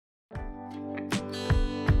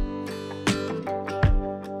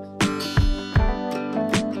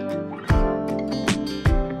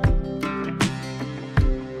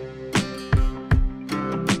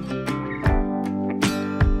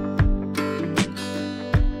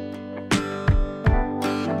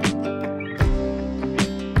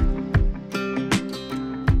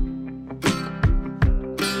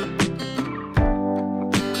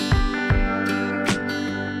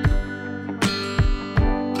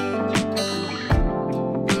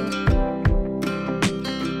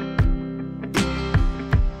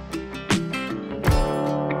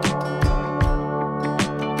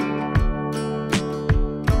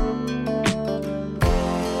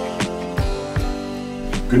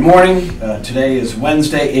Good morning. Today is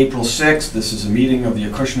Wednesday, April 6th. This is a meeting of the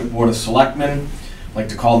Acushnet Board of Selectmen. I'd like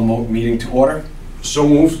to call the meeting to order. So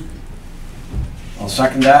moved. I'll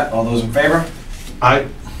second that. All those in favor? Aye.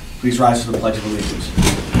 Please rise to the Pledge of Allegiance.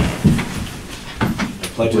 I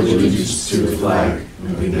pledge allegiance to the flag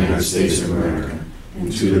of the United States of America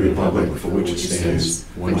and to the republic for which it stands,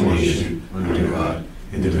 one nation, under God,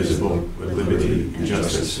 indivisible, with liberty and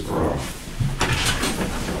justice for all.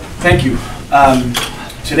 Thank you.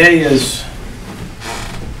 Today is,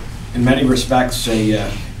 in many respects, a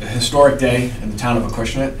historic day in the town of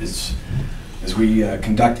Acushnet as we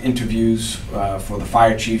conduct interviews for the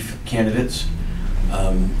fire chief candidates.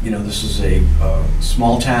 This is a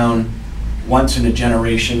small town, once in a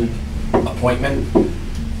generation appointment.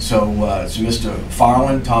 So Mr.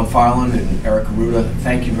 Farland, Tom Farland, and Eric Aruda,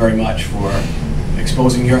 thank you very much for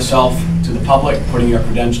exposing yourself to the public, putting your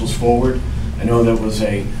credentials forward. I know that was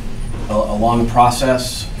a long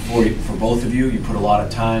process for both of you. You put a lot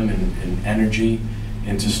of time and energy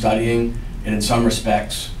into studying, and in some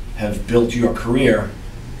respects have built your career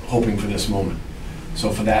hoping for this moment. So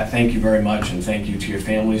for that, thank you very much, and thank you to your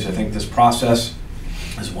families. I think this process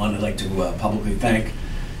is one I'd like to publicly thank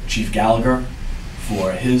Chief Gallagher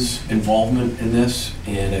for his involvement in this,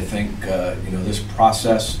 and I think this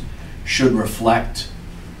process should reflect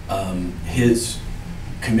his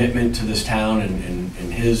commitment to this town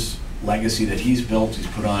and his legacy that he's built. He's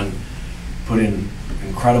put in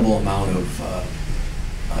incredible amount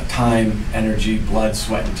of time, energy, blood,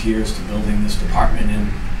 sweat, and tears to building this department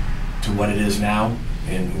into what it is now,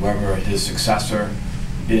 and whoever his successor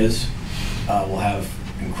is will have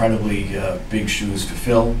incredibly big shoes to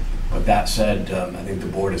fill. But that said, I think the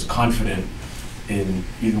board is confident in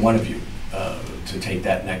either one of you to take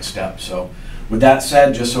that next step. So with that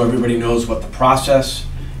said, just so everybody knows what the process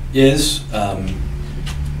is,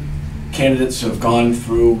 candidates have gone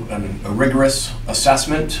through a rigorous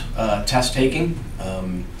assessment, test taking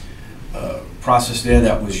process there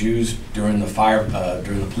that was used during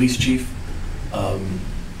the police chief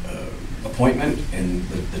appointment, and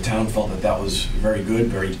the town felt that was very good,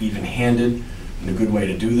 very even-handed, and a good way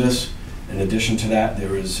to do this. In addition to that,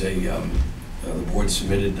 there is the board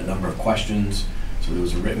submitted a number of questions, so there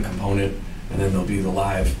was a written component, and then there'll be the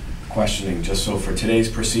live questioning. Just so for today's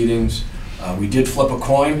proceedings, we did flip a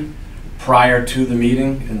coin prior to the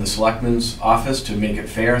meeting in the Selectmen's office to make it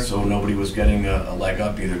fair, so nobody was getting a leg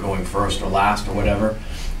up, either going first or last or whatever.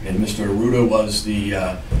 And Mr. Aruda was the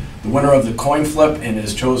winner of the coin flip and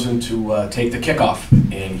has chosen to take the kickoff,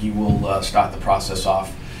 and he will start the process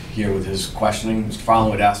off here with his questioning. Mr.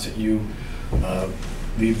 Farland would ask that you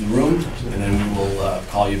leave the room, and then we will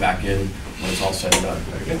call you back in when it's all said and done.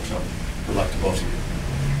 Very good. So good luck to both of you.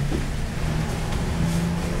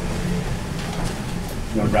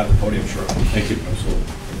 You want to grab the podium? Sure. Thank you.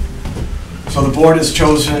 Absolutely. So the board has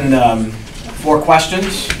chosen 4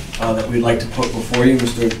 questions that we'd like to put before you.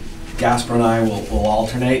 Mr. Gasper and I will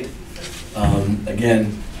alternate.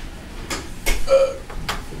 Again,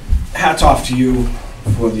 hats off to you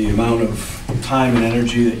for the amount of time and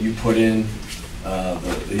energy that you put in.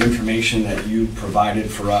 The information that you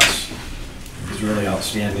provided for us is really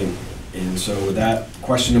outstanding. And so with that,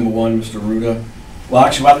 question number 1, Mr. Aruda. Well,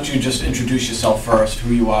 actually, why don't you just introduce yourself first,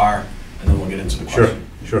 who you are, and then we'll get into the question.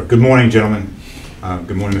 Sure. Good morning, gentlemen.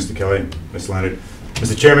 Good morning, Mr. Kelly, Ms. Leonard.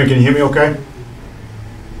 Mr. Chairman, can you hear me okay?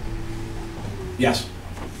 Yes.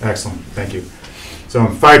 Excellent, thank you. So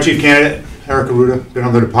I'm Fire Chief Candidate Eric Aruda, been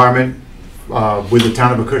on the department with the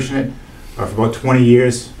town of Acushnet for about 20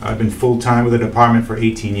 years. I've been full-time with the department for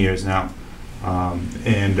 18 years now.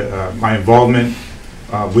 And my involvement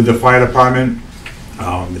with the fire department,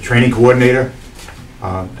 the training coordinator,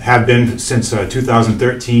 have been since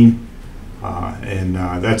 2013, and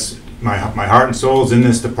that's my heart and soul is in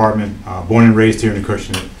this department, born and raised here in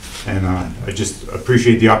Acushnet, and I just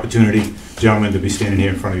appreciate the opportunity, gentlemen, to be standing here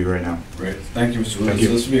in front of you right now. Great. Thank you, Mr. Williams. Thank you.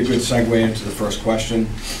 So this will be a good segue into the first question.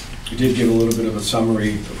 You did give a little bit of a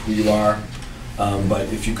summary of who you are,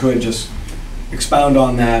 but if you could just expound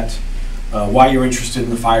on that, why you're interested in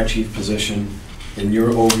the fire chief position. In your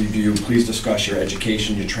overview, please discuss your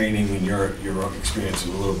education, your training, and your experience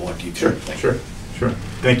in a little more detail. Sure.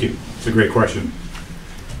 Thank you. It's a great question.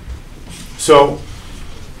 So,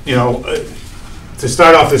 to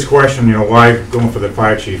start off this question, why going for the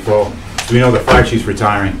fire chief? Well, we know the fire chief's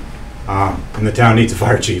retiring, and the town needs a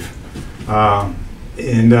fire chief. For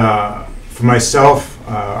myself,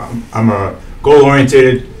 I'm a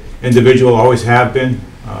goal-oriented individual, always have been,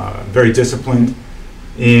 very disciplined.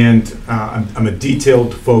 And I'm a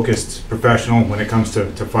detailed, focused professional when it comes to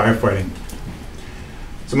firefighting.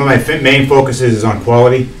 Some of my main focuses is on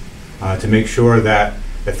quality, to make sure that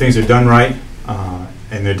that things are done right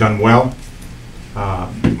and they're done well.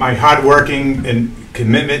 My hard working and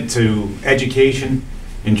commitment to education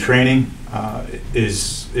and training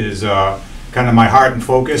is kind of my heart and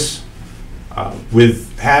focus.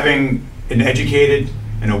 With having an educated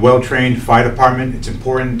and a well-trained fire department, it's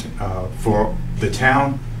important for the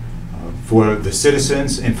town, for the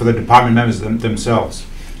citizens, and for the department members themselves.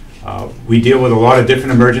 We deal with a lot of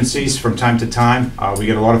different emergencies from time to time. We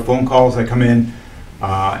get a lot of phone calls that come in,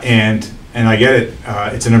 and I get it.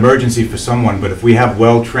 It's an emergency for someone, but if we have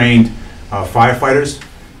well-trained firefighters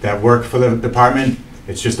that work for the department,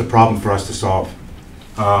 it's just a problem for us to solve.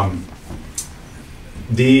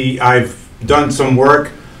 I've done some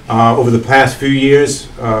work over the past few years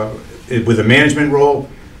with a management role,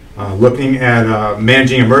 looking at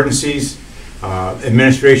managing emergencies,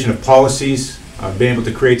 administration of policies, being able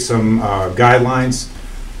to create some guidelines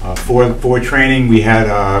for training. We had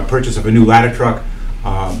a purchase of a new ladder truck,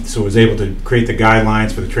 so I was able to create the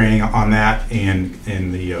guidelines for the training on that and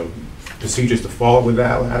the procedures to follow with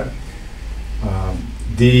that ladder.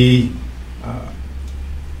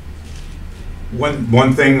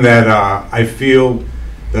 One thing that I feel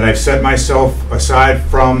that I've set myself aside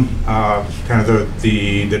from kind of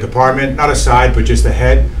the department, not aside, but just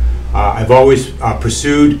ahead. I've always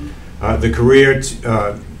pursued the career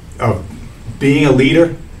of being a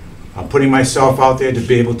leader, putting myself out there to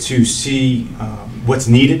be able to see what's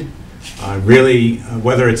needed, really,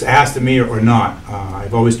 whether it's asked of me or not.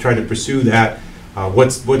 I've always tried to pursue that,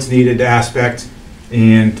 what's needed aspect,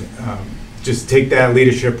 and just take that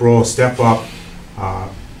leadership role, step up,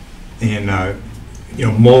 and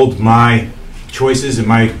mold my choices and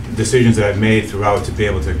my decisions that I've made throughout to be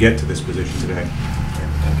able to get to this position today.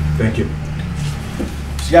 Thank you.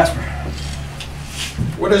 Mr. Gasper.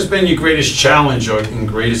 What has been your greatest challenge and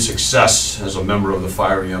greatest success as a member of the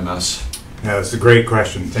fire EMS? Yeah, that's a great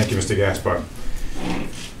question. Thank you, Mr. Gaspar.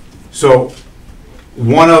 So,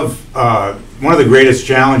 one of the greatest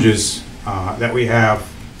challenges that we have,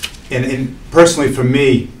 and personally for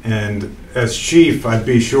me, and as chief, I'd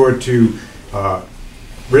be sure to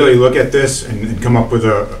really look at this and come up with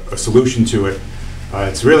a solution to it.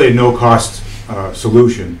 It's really a no-cost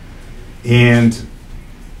solution. And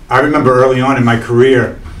I remember early on in my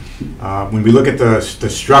career, when we look at the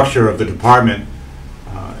structure of the department,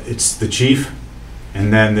 it's the chief,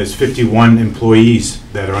 and then there's 51 employees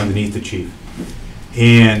that are underneath the chief.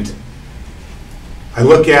 And I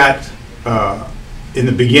look at, in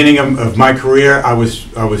the beginning of my career, I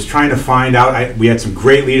was trying to find out, we had some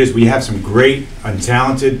great leaders, we have some great and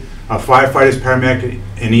talented firefighters, paramedics,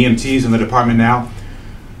 and EMTs in the department now.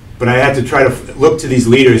 But I had to try to look to these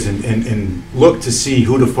leaders and look to see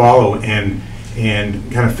who to follow and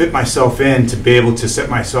kind of fit myself in to be able to set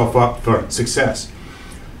myself up for success.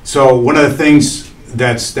 So one of the things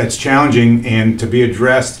that's challenging and to be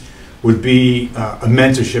addressed would be a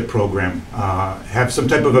mentorship program. Have some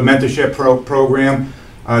type of a mentorship program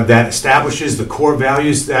that establishes the core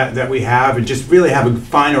values that we have, and just really have a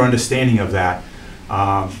finer understanding of that,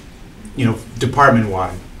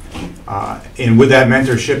 department-wide. And with that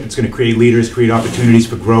mentorship, it's going to create leaders, create opportunities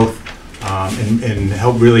for growth, and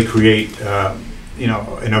help really create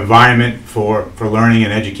an environment for learning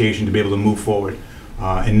and education to be able to move forward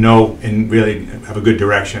and really have a good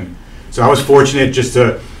direction. So I was fortunate just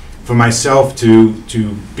for myself to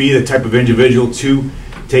be the type of individual to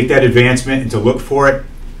take that advancement and to look for it.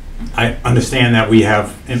 I understand that we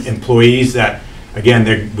have employees that,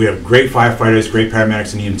 again, we have great firefighters, great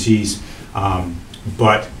paramedics and EMTs,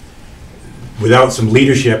 but without some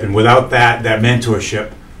leadership and without that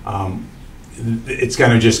mentorship, it's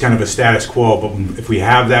kind of a status quo. But if we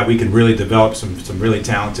have that, we can really develop some really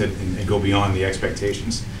talented and go beyond the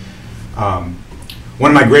expectations.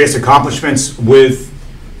 One of my greatest accomplishments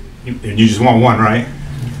you just want one, right?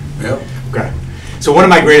 Yep. Okay. So one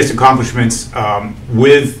of my greatest accomplishments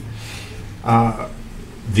with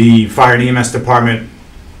the fire and EMS department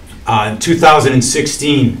in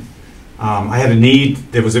 2016, I had a need.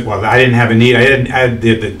 I didn't have a need.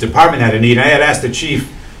 The department had a need. I had asked the chief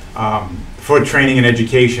for training and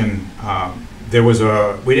education.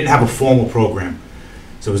 We didn't have a formal program,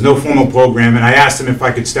 so there was no formal program. And I asked him if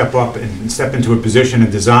I could step up and step into a position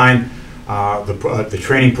and design the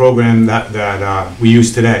training program that we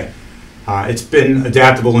use today. It's been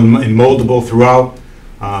adaptable and moldable throughout,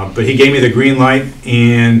 but he gave me the green light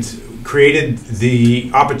and created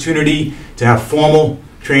the opportunity to have formal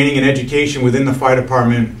training and education within the fire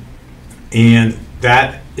department. And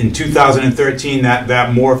that in 2013,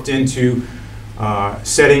 that morphed into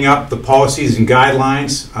setting up the policies and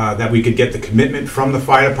guidelines that we could get the commitment from the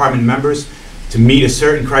fire department members to meet a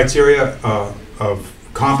certain criteria of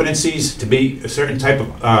competencies to be a certain type of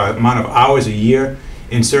amount of hours a year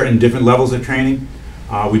in certain different levels of training.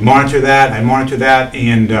 We monitor that, I monitor that,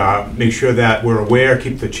 and make sure that we're aware,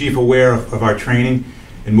 keep the chief aware of our training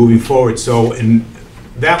and moving forward. So, and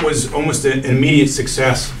that was almost an immediate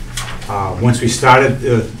success. Once we started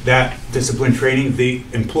that discipline training, the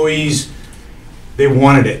employees, they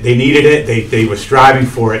wanted it, they needed it, they were striving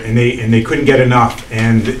for it, and they couldn't get enough.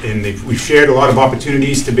 And we shared a lot of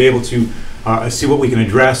opportunities to be able to see what we can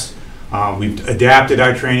address. We've adapted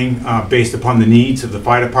our training based upon the needs of the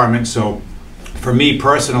fire department. So for me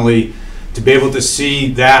personally, to be able to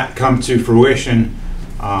see that come to fruition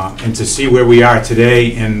and to see where we are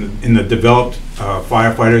today in the developed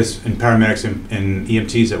firefighters and paramedics and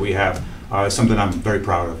EMTs that we have is something I'm very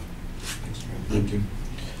proud of. Thank you.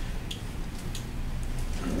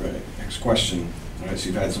 All right, next question. All right, so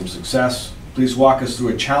you've had some success. Please walk us through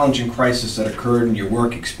a challenging crisis that occurred in your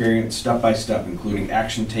work experience step by step, including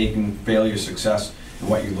action taken, failure, success, and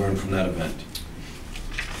what you learned from that event.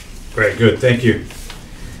 Great, good, thank you.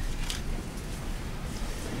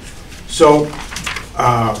 So,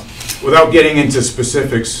 without getting into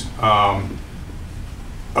specifics,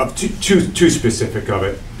 too specific of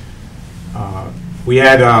it, we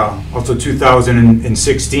had also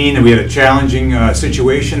 2016, and we had a challenging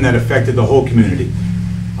situation that affected the whole community.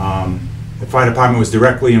 The fire department was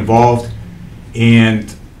directly involved,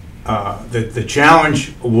 and the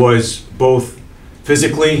challenge was both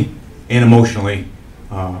physically and emotionally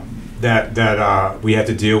that we had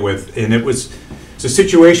to deal with. And it's a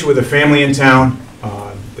situation with a family in town.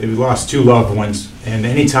 They lost 2 loved ones, and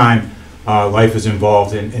anytime life is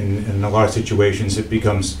involved in a lot of situations, it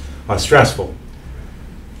becomes stressful.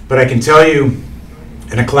 But I can tell you,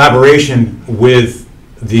 in a collaboration with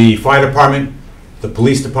the fire department, the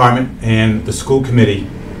police department, and the school committee,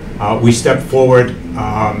 we stepped forward.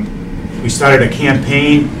 We started a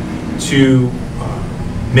campaign to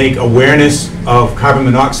make awareness of carbon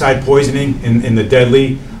monoxide poisoning and the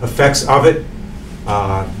deadly effects of it.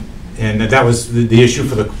 And that was the issue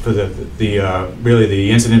really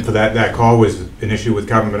the incident for that call was an issue with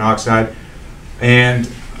carbon monoxide. And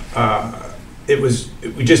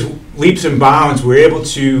we just leaps and bounds. We were able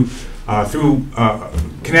to, through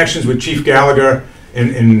connections with Chief Gallagher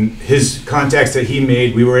and his contacts that he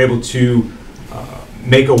made, we were able to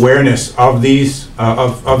make awareness of these,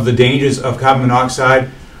 of the dangers of carbon monoxide.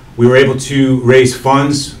 We were able to raise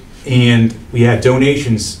funds, and we had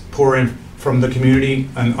donations pour in from the community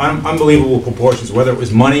in unbelievable proportions, whether it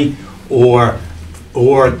was money or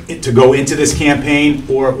to go into this campaign,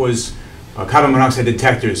 or it was carbon monoxide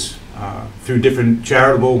detectors through different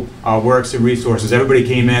charitable works and resources. Everybody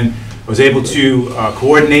came in, was able to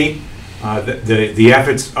coordinate the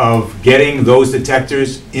efforts of getting those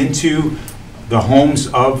detectors into the homes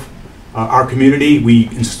of our community. We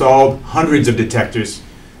installed hundreds of detectors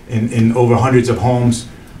in over hundreds of homes.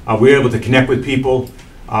 We were able to connect with people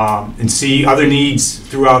and see other needs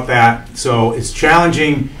throughout that. So it's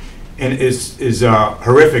challenging and is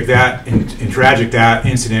horrific that and tragic that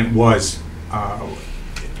incident was.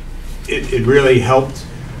 It really helped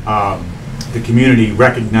the community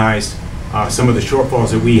recognize some of the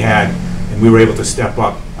shortfalls that we had, and we were able to step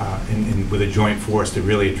up with a joint force to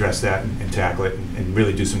really address that and tackle it and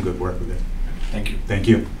really do some good work with it. Thank you. Thank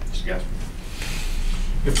you. Yes.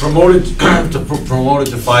 If promoted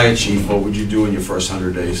to fire chief, what would you do in your first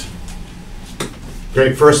 100 days?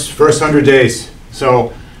 Great, first 100 days.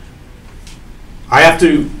 So I have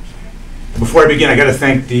to, before I begin, I got to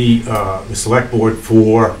thank the select board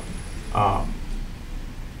for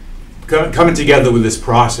coming together with this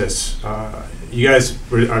process. You guys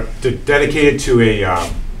are dedicated to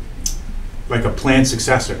like a planned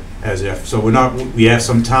successor, as if. So we have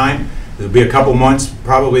some time. There'll be a couple months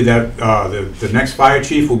probably that the next fire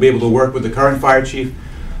chief will be able to work with the current fire chief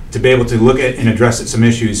to be able to look at and address some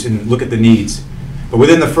issues and look at the needs. But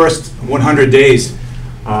within the first 100 days,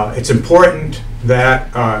 it's important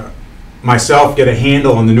that myself get a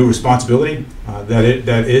handle on the new responsibility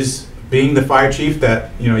that is being the fire chief,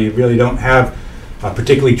 that you really don't have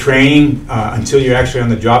particularly training until you're actually on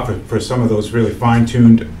the job for some of those really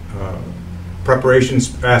fine-tuned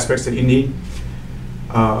preparations aspects that you need.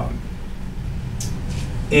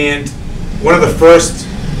 And one of the first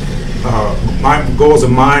goals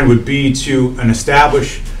of mine would be to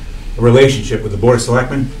establish a relationship with the Board of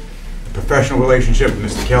Selectmen, a professional relationship with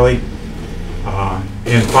Mr. Kelly,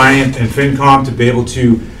 and Finance and FinCom, to be able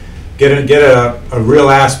to get a real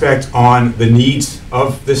aspect on the needs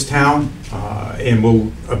of this town, and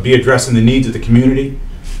we'll be addressing the needs of the community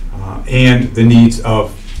and the needs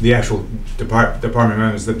of the actual department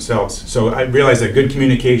members themselves. So I realize that good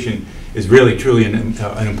communication is really, truly an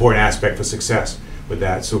important aspect for success with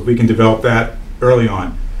that. So if we can develop that early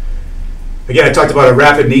on. Again, I talked about a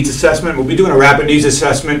rapid needs assessment. We'll be doing a rapid needs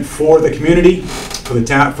assessment for the community, for the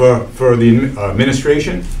town, for the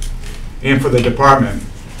administration, and for the department.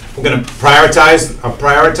 We're going to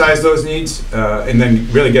prioritize those needs, and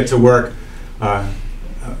then really get to work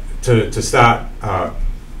to start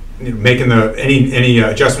making any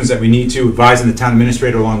adjustments that we need to, advising the town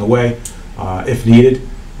administrator along the way, if needed,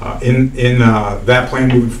 in that plan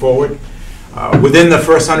moving forward. Within the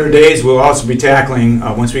first 100 days, we'll also be tackling,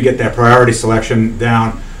 once we get that priority selection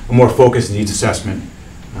down, a more focused needs assessment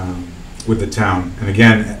with the town. And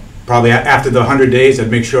again, probably after the 100 days,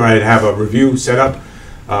 I'd make sure I'd have a review set up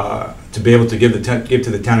to be able to give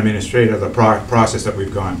to the town administrator the process that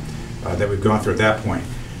we've gone through at that point.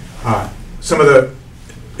 Some of the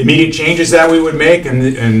immediate changes that we would make,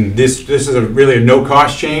 and this is really a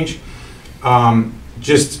no-cost change,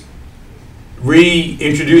 just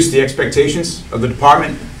reintroduce the expectations of the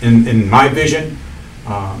department in my vision,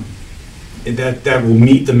 that will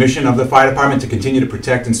meet the mission of the fire department to continue to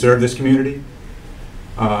protect and serve this community.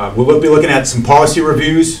 We'll be looking at some policy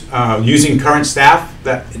reviews, using current staff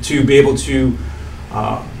to be able to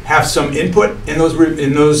have some input in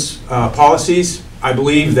those policies. I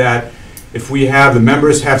believe that if we have the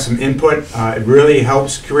members have some input, it really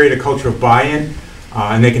helps create a culture of buy-in,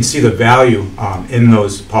 and they can see the value in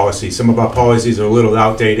those policies. Some of our policies are a little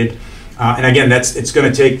outdated, and again, it's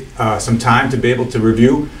going to take some time to be able to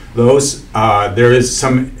review those. There is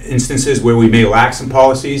some instances where we may lack some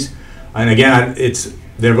policies, and again,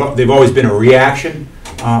 they've always been a reaction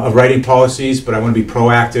of writing policies, but I want to be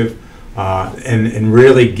proactive and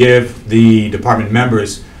really give the department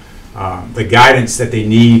members the guidance that they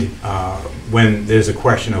need when there's a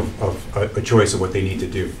question of a choice of what they need to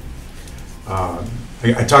do.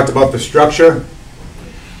 I talked about the structure.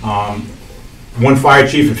 One fire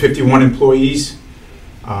chief and 51 employees.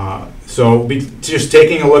 So we'll be just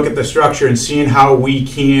taking a look at the structure and seeing how we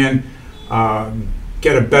can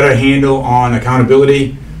get a better handle on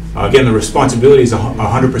accountability. Again, the responsibility is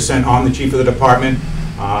 100% on the chief of the department.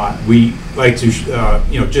 We like to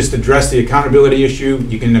just address the accountability issue.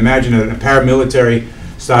 You can imagine a paramilitary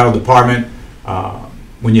style department,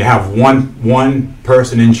 when you have one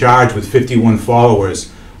person in charge with 51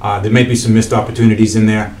 followers, there may be some missed opportunities in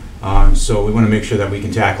there. So we want to make sure that we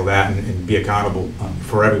can tackle that and be accountable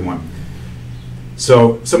for everyone.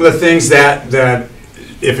 So some of the things that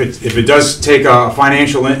if it does take a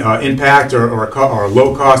financial impact or a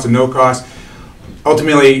low cost or no cost,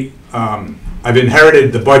 ultimately I've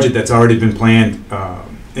inherited the budget that's already been planned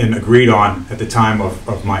and agreed on at the time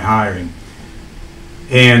of my hiring.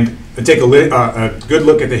 And I take a good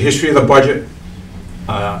look at the history of the budget,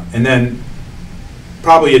 and then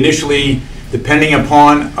probably initially, depending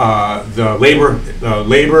upon the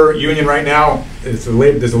labor union right now, there's a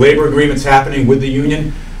labor agreements happening with the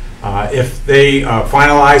union. If they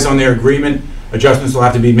finalize on their agreement, adjustments will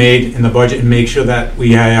have to be made in the budget and make sure that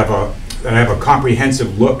we have a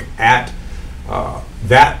comprehensive look at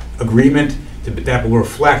that agreement that will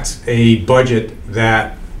reflect a budget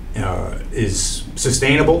that is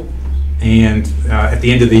sustainable, and at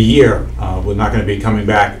the end of the year, we're not going to be coming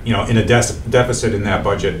back, in a deficit in that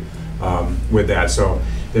budget with that. So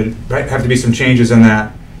there have to be some changes in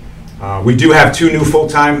that. We do have 2 new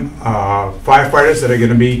full-time firefighters that are going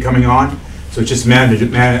to be coming on, so it's just a matter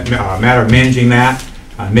of managing that,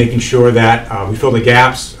 making sure that we fill the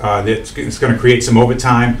gaps. It's going to create some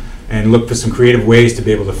overtime and look for some creative ways to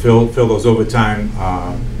be able to fill those overtime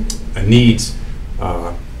needs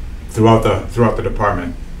throughout the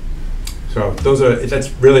department. So that's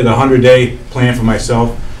really the 100-day plan for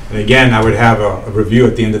myself. And again, I would have a review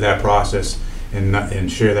at the end of that process and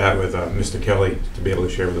share that with Mr. Kelly to be able to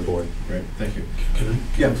share with the board. Great, thank you. Can I?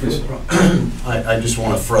 Yeah, please. I just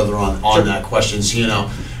want to further on Sure. that question. So,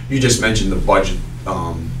 you just mentioned the budget,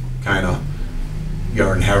 kind of,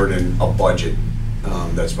 you're inheriting a budget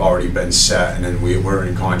that's already been set, and then we're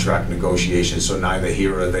in contract negotiations, so neither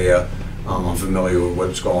here or there. I'm familiar with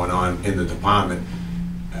what's going on in the department.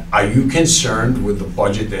 Are you concerned with the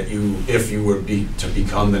budget that if you were to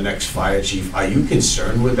become the next fire chief, are you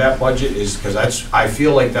concerned with that budget? Because I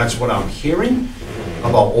feel like that's what I'm hearing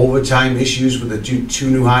about overtime issues with the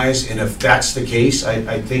two new hires, and if that's the case,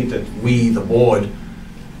 I think that we, the board,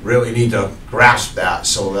 really need to grasp that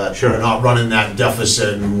so that Sure. we're not running that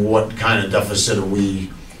deficit, and what kind of deficit are we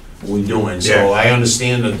doing? So Yeah. I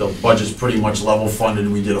understand that the budget's pretty much level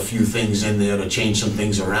funded. We did a few things in there to change some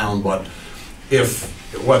things around, but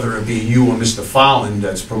whether it be you or Mr. Fallon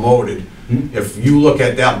that's promoted, if you look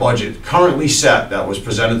at that budget currently set that was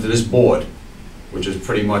presented to this board, which is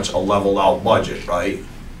pretty much a leveled out budget, right?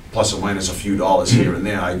 Plus or minus a few dollars here and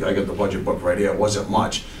there. I got the budget book right here, it wasn't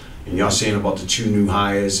much. And you're saying about the 2 new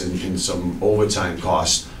hires and some overtime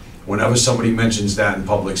costs. Whenever somebody mentions that in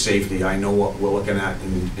public safety, I know what we're looking at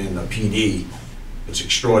in the PD. It's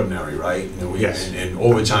extraordinary, right? Yes. And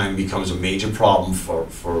overtime becomes a major problem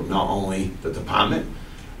for not only the department,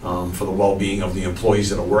 for the well-being of the employees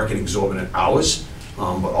that are working exorbitant hours,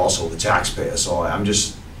 but also the taxpayer. So I'm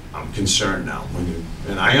concerned now.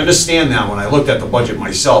 And I understand now, when I looked at the budget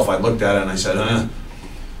myself, I looked at it and I said,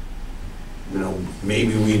 you know,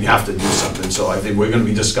 maybe we have to do something. So I think we're gonna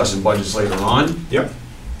be discussing budgets later on. Yep.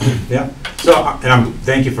 Yeah. So, and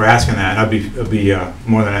thank you for asking that. I'll be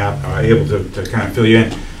more than able to kind of fill you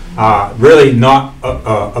in. Really not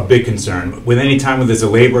a big concern. With any time when there's a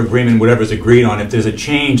labor agreement, whatever's agreed on, if there's a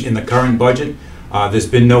change in the current budget, there's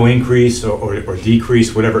been no increase or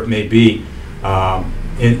decrease, whatever it may be,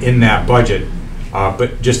 in that budget.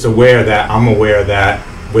 But just I'm aware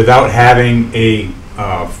that without having a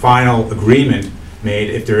final agreement made,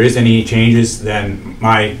 if there is any changes, then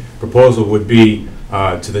my proposal would be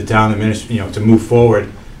to the town administrator, to move forward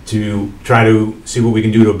to try to see what we can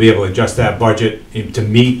do to be able to adjust that budget to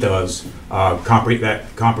meet those that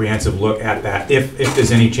comprehensive look at that if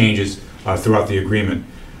there's any changes throughout the agreement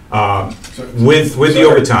with the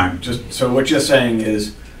overtime. So what you're saying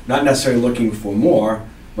is not necessarily looking for more,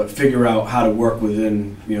 but figure out how to work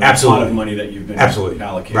within the pot of money that you've been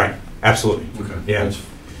allocated. Right. Absolutely. Okay. Yeah.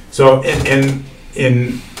 So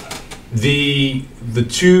in the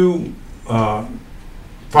 2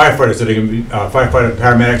 firefighters that are going to be firefighter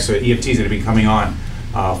paramedics or EMTs that are be coming on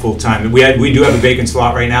full time. We do have a vacant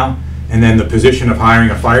slot right now, and then the position of hiring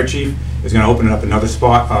a fire chief is going to open up another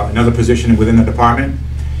spot, another position within the department.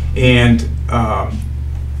 And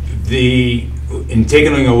in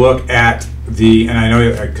taking a look at and I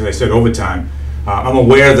know because I said overtime, I'm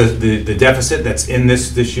aware of the deficit that's in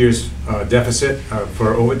this year's deficit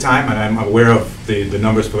for overtime, and I'm aware of the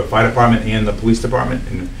numbers for the fire department and the police department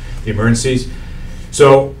and the emergencies.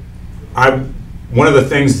 So one of the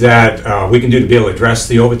things that we can do to be able to address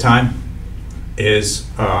the overtime is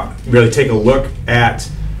really take a look at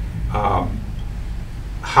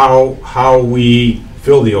how we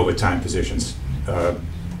fill the overtime positions.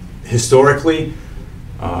 Historically,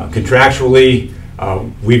 contractually,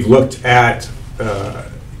 we've looked at,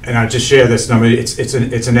 and I'll just share this number, it's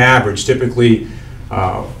an average. Typically,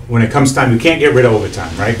 when it comes time, we can't get rid of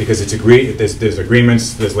overtime, right? Because it's agreed, there's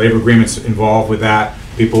agreements, there's labor agreements involved with that.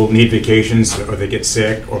 People need vacations, or they get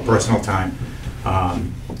sick, or personal time.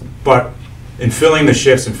 But in filling the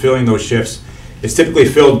shifts and filling those shifts, it's typically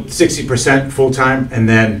filled 60% full-time, and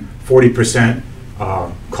then 40%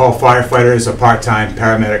 call firefighters or part-time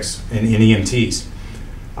paramedics and EMTs.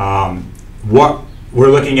 What we're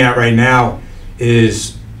looking at right now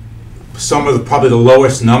is some of probably the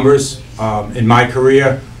lowest numbers in my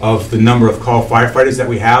career of the number of call firefighters that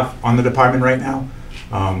we have on the department right now.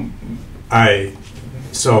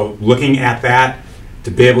 So looking at that,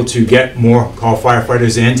 to be able to get more call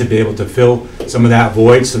firefighters in, to be able to fill some of that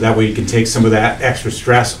void, so that we can take some of that extra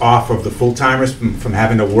stress off of the full-timers from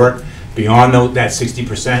having to work beyond that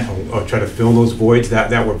 60% or try to fill those voids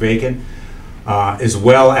that were vacant, as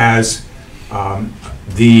well as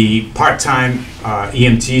the part-time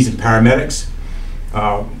EMTs and paramedics.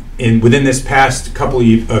 Within this past couple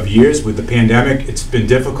of years with the pandemic, it's been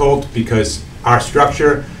difficult because our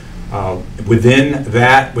structure within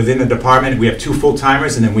the department, we have 2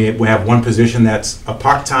 full-timers, and then we have one position that's a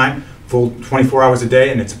part-time, full 24 hours a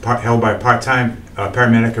day, and it's held by a part-time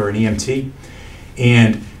paramedic or an EMT.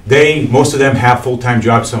 And most of them have full-time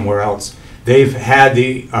jobs somewhere else. They've had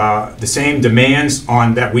the same demands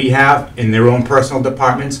that we have in their own personal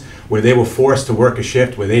departments, where they were forced to work a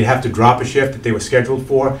shift, where they'd have to drop a shift that they were scheduled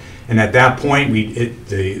for, and at that point,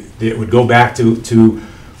 it would go back to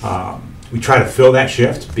we try to fill that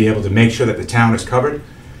shift, be able to make sure that the town is covered,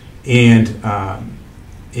 and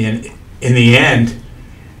in the end,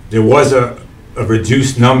 there was a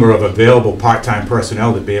reduced number of available part-time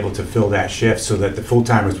personnel to be able to fill that shift, so that the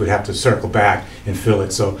full-timers would have to circle back and fill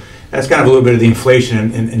it. So that's kind of a little bit of the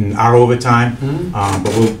inflation in our overtime.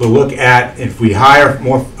 But we'll look at, if we hire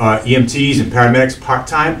more EMTs and paramedics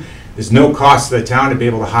part-time, there's no cost to the town to be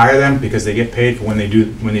able to hire them, because they get paid for when they do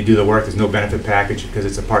the work. There's no benefit package because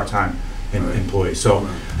it's a part-time employee. So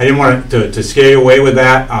I didn't want to scare you away with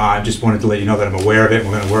that. I just wanted to let you know that I'm aware of it, and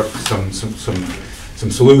we're going to work some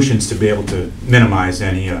solutions to be able to minimize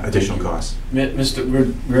any additional costs. Mr.,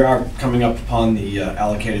 we are coming up upon the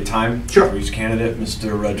allocated time for each candidate.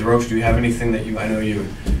 Mr. DeRoche, do you have anything that I know you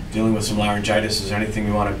dealing with some laryngitis. Is there anything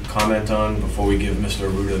you want to comment on before we give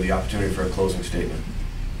Mr. Arruda the opportunity for a closing statement?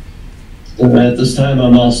 At this time,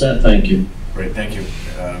 I'm all set, thank you. Great, thank you.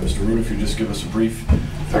 Mr. Arruda, if you just give us a brief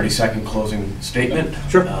 30-second closing statement.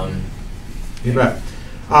 Sure. You bet.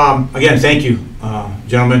 Again, thank you,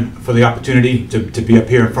 gentlemen, for the opportunity to be up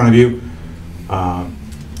here in front of you.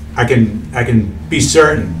 I can be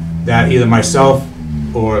certain that either myself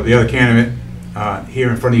or the other candidate here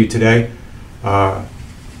in front of you today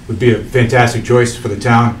would be a fantastic choice for the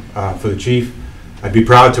town, for the chief. I'd be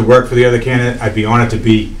proud to work for the other candidate. I'd be honored to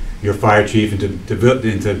be your fire chief and to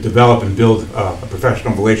develop and build a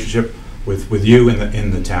professional relationship with you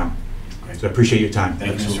in the town. Great. So I appreciate your time.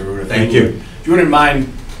 Thank you, Mr. Arruda. Thank you. If you wouldn't mind,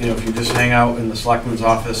 if you just hang out in the Selectmen's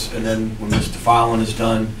office, and then when Mr. Fallon is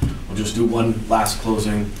done, we'll just do one last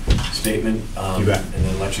closing statement. You bet. And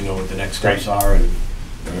then let you know what the next steps are, and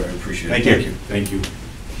I appreciate it. Thank you. Thank you.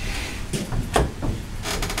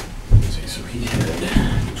 Let's see, so he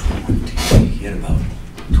had about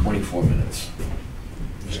 24 minutes.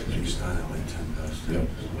 You started at like 10 past. Yep.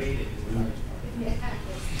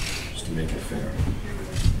 Just to make it fair.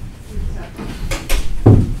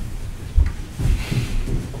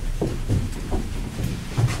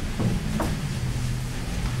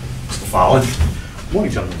 Mr. Fallon,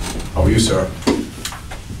 Morning, gentlemen. how are you, sir?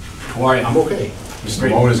 How are you? I'm okay. Mr.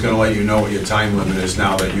 Moen is going to let you know what your time limit is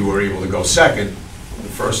now that you were able to go second. The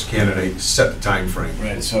first candidate set the time frame.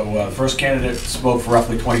 Right, so the first candidate spoke for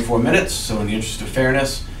roughly 24 minutes, so in the interest of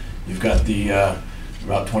fairness, you've got the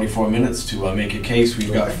about 24 minutes to make your case.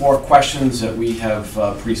 We've got 4 questions that we have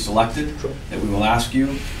pre-selected that we will ask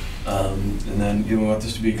you, and then we want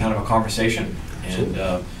this to be kind of a conversation. And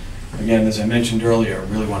again, as I mentioned earlier, I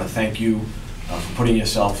really want to thank you for putting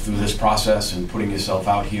yourself through this process and putting yourself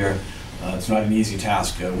out here. It's not an easy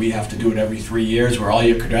task. We have to do it every 3 years where all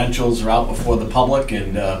your credentials are out before the public,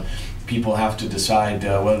 and people have to decide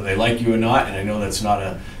whether they like you or not, and I know that's not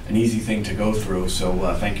an easy thing to go through,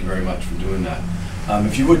 so thank you very much for doing that.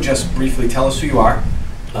 If you would just briefly tell us who you are,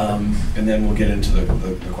 and then we'll get into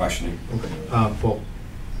the questioning. Okay. Well,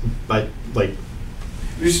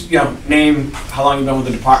 Just, name, how long you've been with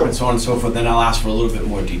the department, so on and so forth, then I'll ask for a little bit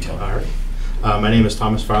more detail. all right. My name is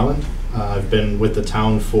Thomas Farland. I've been with the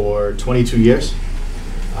town for 22 years.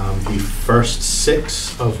 The first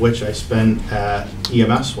 6 of which I spent at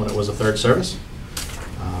EMS when it was a 3rd service.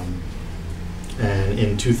 And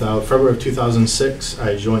in February of 2006,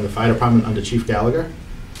 I joined the fire department under Chief Gallagher,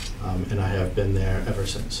 and I have been there ever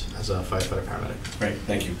since as a firefighter paramedic. Great,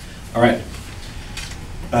 thank you. All right.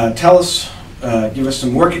 Tell us, give us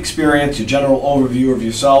some work experience, your general overview of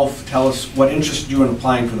yourself. Tell us what interested you in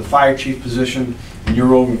applying for the fire chief position. In your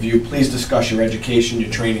overview, please discuss your education, your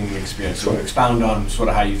training, and experience. So expound on sort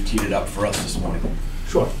of how you've teed it up for us this morning.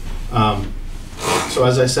 Sure. So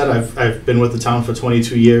as I said, I've been with the town for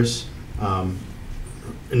 22 years.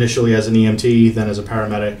 Initially as an EMT, then as a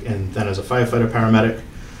paramedic, and then as a firefighter paramedic.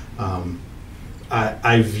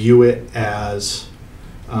 I view it as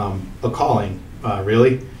a calling,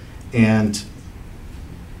 really, and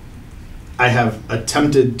I have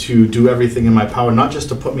attempted to do everything in my power, not just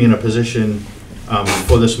to put me in a position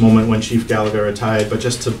for this moment when Chief Gallagher retired, but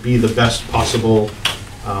just to be the best possible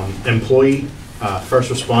employee, first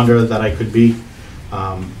responder that I could be.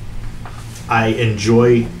 I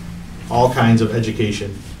enjoy all kinds of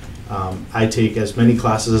education. I take as many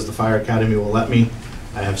classes as the Fire Academy will let me.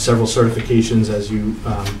 I have several certifications, as you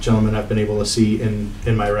gentlemen have been able to see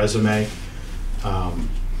in my resume.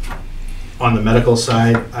 On the medical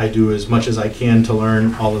side, I do as much as I can to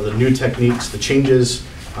learn all of the new techniques, the changes.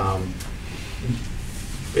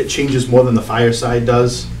 It changes more than the fire side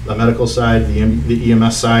does, the medical side, the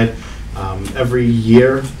EMS side. Every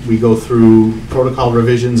year, we go through protocol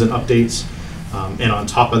revisions and updates. And on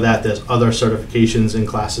top of that, there's other certifications and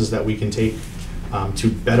classes that we can take to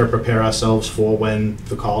better prepare ourselves for when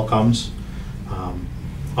the call comes.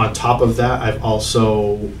 On top of that, I've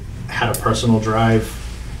also had a personal drive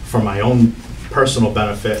for my own personal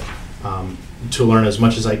benefit to learn as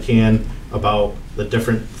much as I can about the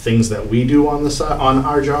different things that we do on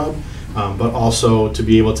our job, but also to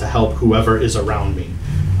be able to help whoever is around me.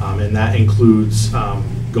 And that includes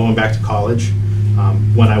going back to college.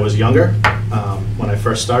 When I was younger, when I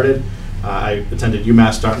first started, I attended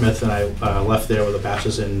UMass Dartmouth, and I left there with a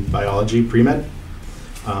bachelor's in biology, pre-med.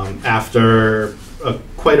 After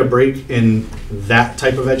quite a break in that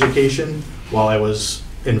type of education, while I was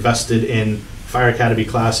invested in Fire Academy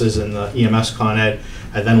classes and the EMS Con Ed,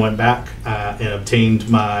 I then went back and obtained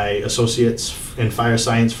my associates in fire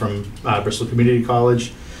science from Bristol Community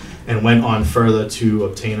College, and went on further to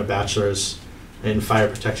obtain a bachelor's in Fire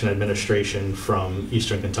Protection Administration from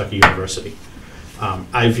Eastern Kentucky University.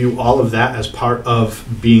 I view all of that as part of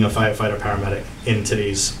being a firefighter paramedic in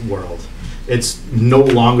today's world. It's no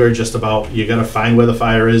longer just about you got to find where the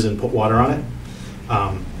fire is and put water on it.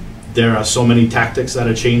 There are so many tactics that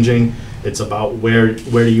are changing. It's about where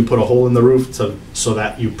do you put a hole in the roof so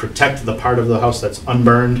that you protect the part of the house that's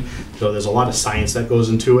unburned. So there's a lot of science that goes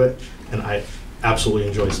into it, and I absolutely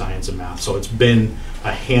enjoy science and math. So it's been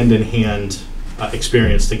a hand-in-hand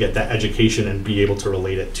experience to get that education and be able to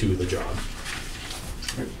relate it to the job.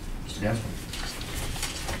 Mr. Gaspar?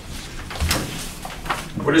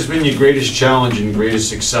 What has been your greatest challenge and greatest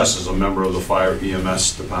success as a member of the fire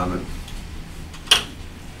EMS department?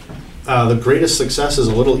 The greatest success is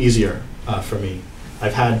a little easier for me.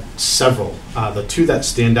 I've had several. The two that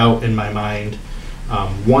stand out in my mind,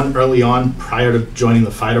 one early on prior to joining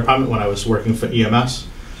the fire department when I was working for EMS,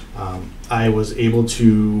 I was able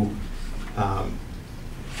to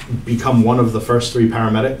become one of the first 3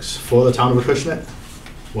 paramedics for the town of Acushnet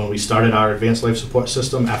when we started our advanced life support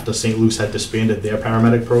system after St. Luke's had disbanded their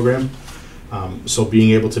paramedic program. So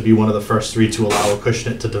being able to be one of the first 3 to allow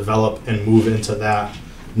Acushnet to develop and move into that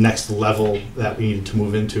next level that we needed to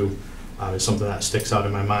move into is something that sticks out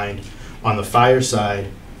in my mind. On the fire side,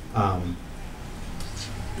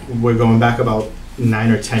 we're going back about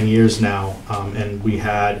 9 or 10 years now, and we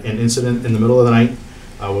had an incident in the middle of the night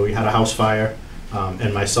where we had a house fire,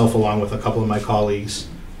 and myself along with a couple of my colleagues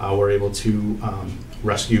were able to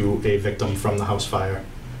rescue a victim from the house fire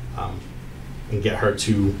and get her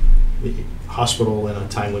to the hospital in a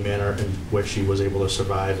timely manner, and where she was able to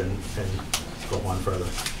survive and go on further.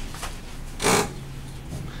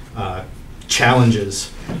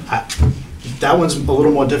 Challenges. That one's a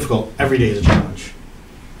little more difficult. Every day is a challenge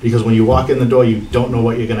because when you walk in the door, you don't know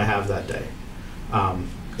what you're going to have that day.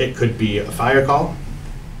 It could be a fire call,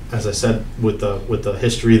 as I said, with the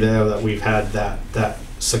history there that we've had that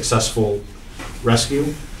successful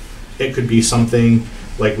rescue. It could be something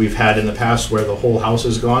like we've had in the past where the whole house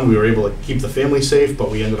is gone. We were able to keep the family safe, but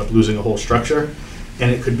we ended up losing a whole structure.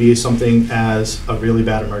 And it could be something as a really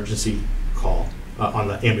bad emergency call on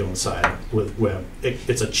the ambulance side, where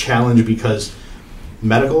it's a challenge because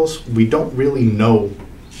medicals, we don't really know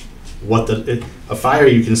what a fire.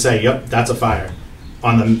 You can say, "Yep, that's a fire."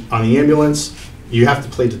 On the ambulance, you have to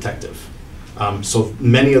play detective. So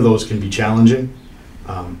many of those can be challenging,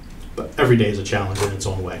 but every day is a challenge in its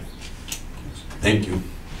own way. Thank you.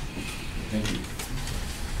 Thank you.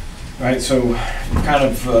 All right, so you kind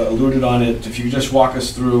of alluded on it. If you just walk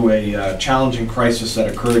us through a challenging crisis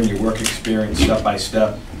that occurred in your work experience step by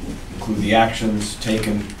step, include the actions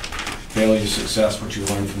taken, failure, success, what you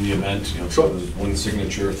learned from the event. You know, so there's one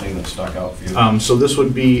signature thing that stuck out for you. So this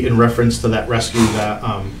would be in reference to that rescue that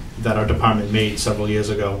that our department made several years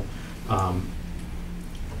ago.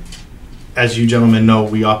 As you gentlemen know,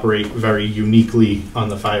 we operate very uniquely on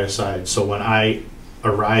the fire side. So when I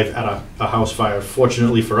arrive at a house fire,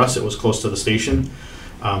 fortunately for us, it was close to the station.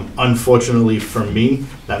 Unfortunately for me,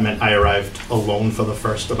 that meant I arrived alone for the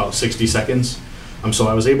first about 60 seconds. So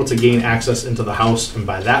I was able to gain access into the house, and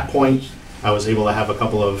by that point, I was able to have a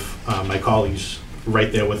couple of my colleagues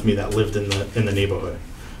right there with me that lived in the neighborhood.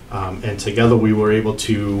 And together we were able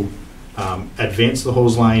to advance the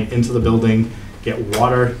hose line into the building, get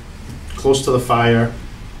water close to the fire,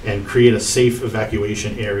 and create a safe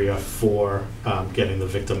evacuation area for getting the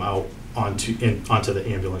victim out onto the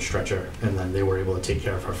ambulance stretcher, and then they were able to take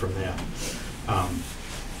care of her from there.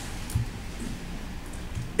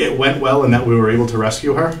 It went well in that we were able to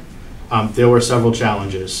rescue her. There were several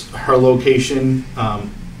challenges. Her location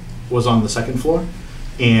was on the second floor,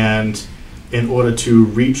 and in order to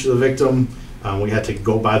reach the victim, we had to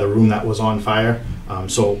go by the room that was on fire,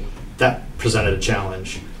 so that presented a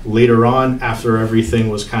challenge. Later on, after everything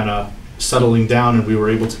was kind of settling down and we were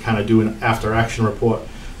able to kind of do an after-action report,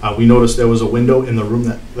 we noticed there was a window in the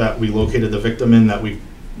room that we located the victim in that we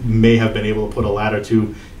may have been able to put a ladder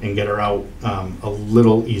to and get her out a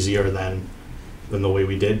little easier than the way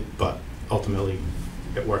we did, but ultimately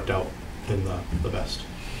it worked out in the best.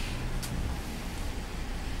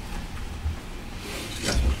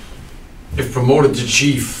 If promoted to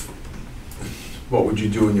chief, what would you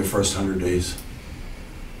do in your first 100 days?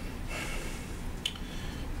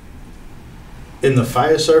 In the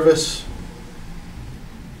fire service,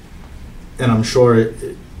 and I'm sure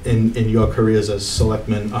in your careers as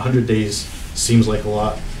selectmen, 100 days seems like a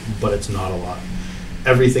lot, but it's not a lot.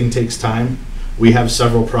 Everything takes time. We have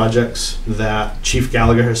several projects that Chief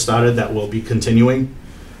Gallagher has started that will be continuing.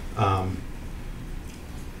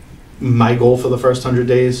 My goal for the first 100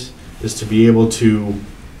 days is to be able to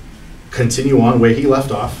continue on where he left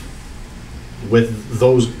off, with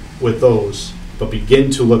those, but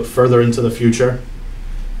begin to look further into the future.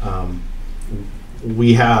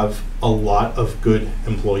 We have a lot of good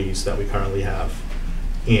employees that we currently have.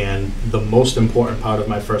 And the most important part of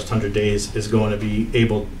my first 100 days is going to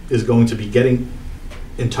be getting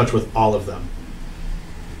in touch with all of them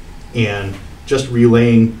and just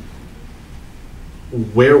relaying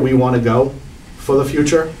where we want to go for the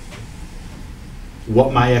future,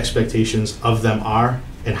 what my expectations of them are,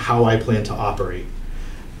 and how I plan to operate.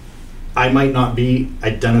 I might not be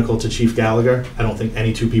identical to Chief Gallagher. I don't think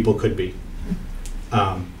any two people could be,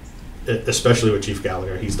 especially with Chief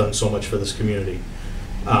Gallagher. He's done so much for this community.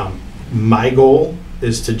 My goal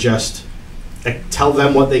is to just tell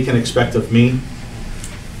them what they can expect of me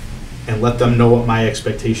and let them know what my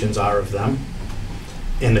expectations are of them,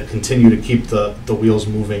 and to continue to keep the wheels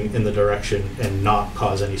moving in the direction and not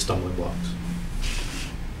cause any stumbling blocks.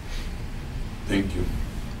 Thank you.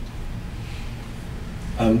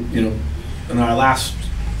 In our last,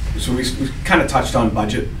 so we kind of touched on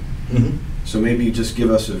budget. Mm-hmm. So maybe just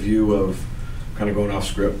give us a view of, kind of going off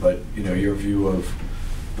script, but your view of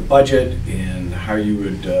the budget and how you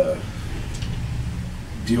would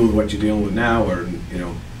deal with what you're dealing with now, or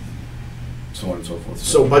so on and so forth.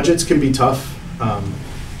 So budgets can be tough,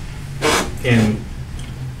 and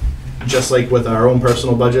just like with our own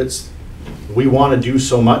personal budgets, we want to do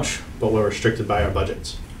so much, but we're restricted by our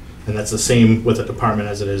budgets. And that's the same with a department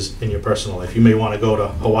as it is in your personal life. You may want to go to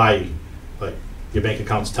Hawaii, but your bank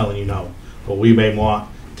account's telling you no. Or we may want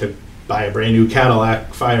to buy a brand new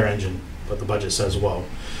Cadillac fire engine, but the budget says whoa.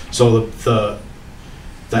 So the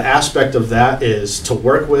aspect of that is to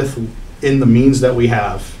work with in the means that we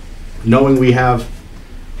have, knowing we have,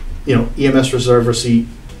 EMS reserve receipt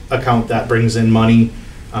account that brings in money,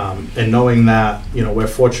 and knowing that, we're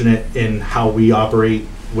fortunate in how we operate,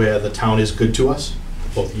 where the town is good to us,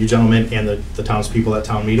 both you gentlemen and the townspeople at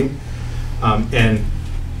town meeting. And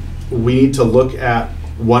we need to look at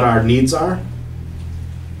what our needs are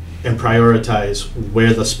and prioritize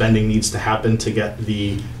where the spending needs to happen to get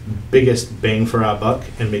the biggest bang for our buck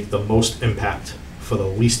and make the most impact for the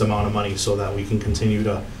least amount of money, so that we can continue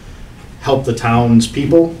to help the town's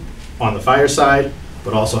people on the fire side,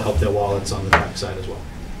 but also help their wallets on the tax side as well.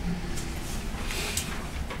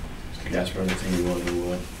 Jasper, anything you want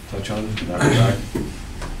to touch on in that regard?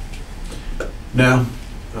 Now,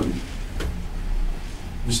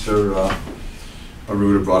 Mr.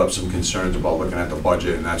 Aruda brought up some concerns about looking at the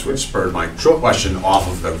budget, and that's what spurred my question off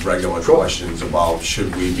of the regular questions about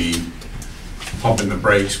should we be pumping the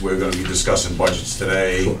brakes. We're going to be discussing budgets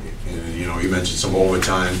today. And, you mentioned some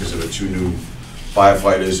overtime because of the 2 new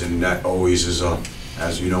firefighters, and that always is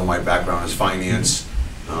as you know, my background is finance.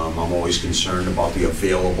 I'm always concerned about the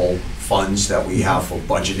available funds that we have for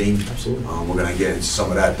budgeting. Absolutely. We're going to get into some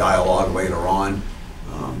of that dialogue later on.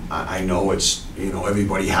 I know it's,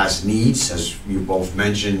 everybody has needs, as you both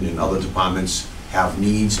mentioned, and other departments have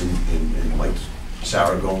needs, and like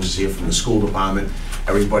Sarah Gomes is here from the school department,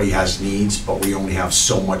 everybody has needs, but we only have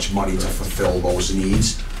so much money to fulfill those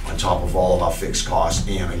needs on top of all of our fixed costs,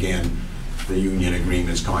 and again, the union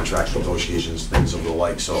agreements, contract negotiations, things of the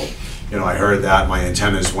like. So, I heard that, my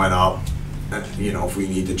antennas went up. If we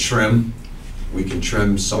need to trim, we can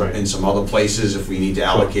trim some in some other places. If we need to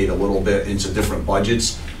allocate a little bit into different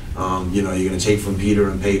budgets, you're going to take from Peter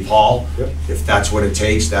and pay Paul. Yep. If that's what it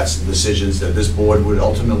takes, that's the decisions that this board would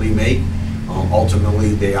ultimately make.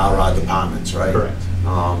 Ultimately, they are our departments, right? Correct.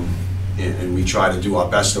 And we try to do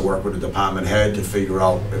our best to work with the department head to figure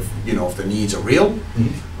out if the needs are real,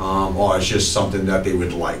 or it's just something that they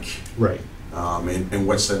would like. Right. And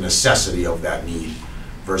what's the necessity of that need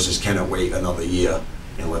versus can it wait another year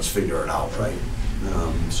and let's figure it out, right?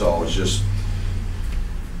 So it's just,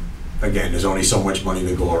 again, there's only so much money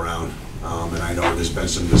to go around. And I know there's been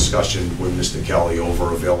some discussion with Mr. Kelly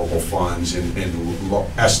over available funds and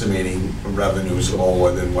estimating revenues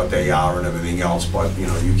lower than what they are and everything else, but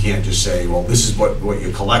you can't just say, well, this is what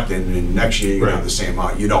you're collecting and next year you're gonna have the same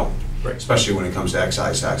amount. You don't. Right. Especially when it comes to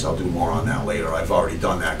excise tax. I'll do more on that later. I've already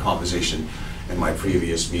done that conversation in my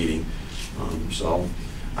previous meeting. So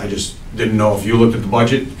I just didn't know if you looked at the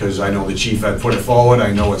budget, because I know the chief had put it forward.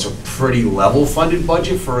 I know it's a pretty level funded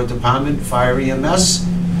budget for a department, fire EMS.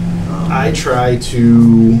 I try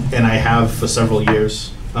to, and I have for several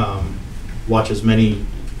years, watch as many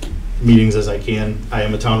meetings as I can. I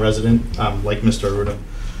am a town resident, like Mr. Aruda,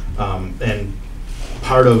 and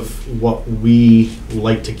part of what we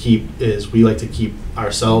like to keep is we like to keep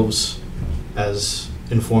ourselves as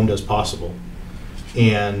informed as possible.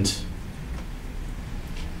 And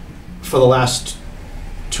for the last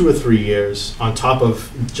 2 or 3 years, on top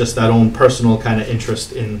of just that own personal kind of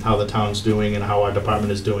interest in how the town's doing and how our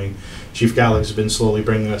department is doing, Chief Gallagher's been slowly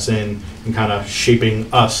bringing us in and kind of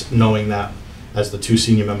shaping us, knowing that as the 2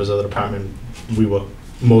 senior members of the department, we were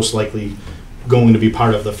most likely going to be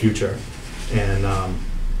part of the future. And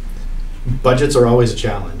budgets are always a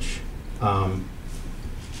challenge.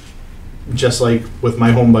 Just like with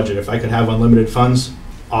my home budget, if I could have unlimited funds,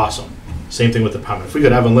 awesome. Same thing with the department. If we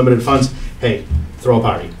could have unlimited funds, hey, throw a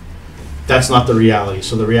party. That's not the reality.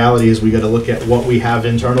 So the reality is we got to look at what we have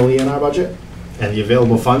internally in our budget and the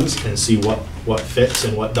available funds and see what fits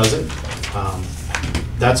and what doesn't.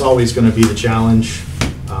 That's always going to be the challenge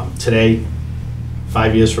today,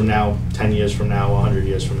 5 years from now, 10 years from now, 100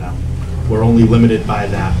 years from now. We're only limited by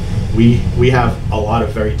that. We have a lot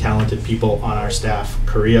of very talented people on our staff,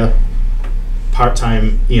 career,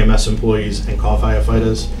 part-time EMS employees, and call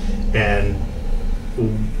firefighters, and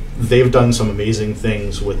they've done some amazing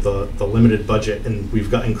things with the limited budget, and we've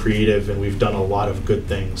gotten creative and we've done a lot of good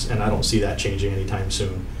things, and I don't see that changing anytime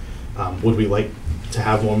soon. Would we like to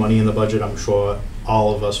have more money in the budget? I'm sure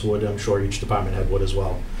all of us would. I'm sure each department head would as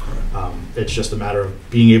well. It's just a matter of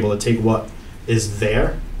being able to take what is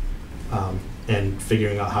there and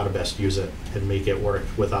figuring out how to best use it and make it work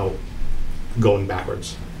without going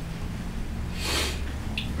backwards.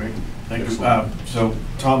 Great, thank you. So,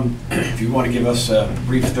 Tom, if you want to give us a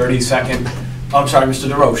brief 30-second, I'm sorry, Mr.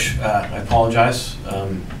 DeRoche, I apologize.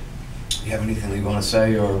 Do you have anything that you want to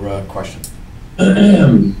say or question?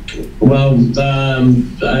 Well,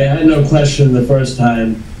 I had no question the first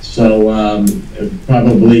time, so it'd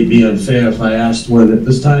probably be unfair if I asked one at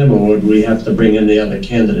this time, or would we have to bring in the other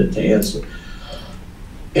candidate to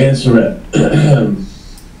answer it?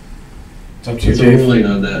 It's up to you, It's a Dave. ruling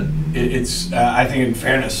on that. It's, I think in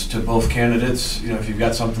fairness to both candidates, you know, if you've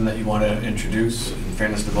got something that you want to introduce, in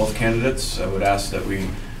fairness to both candidates, I would ask that we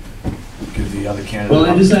give the other candidate. Well,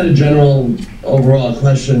 I just had a general overall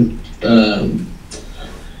question in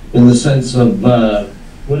the sense of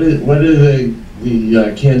what do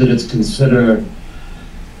the candidates consider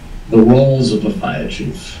the roles of a fire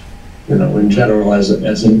chief, you know, in general as a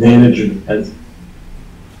manager,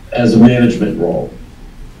 as a management role.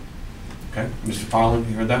 Okay, Mr. Farland,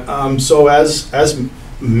 you heard that? So as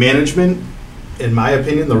management, in my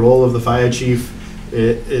opinion, the role of the fire chief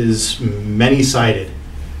is many-sided.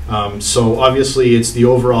 So obviously it's the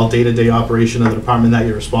overall day-to-day operation of the department that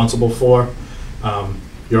you're responsible for.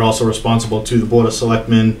 You're also responsible to the Board of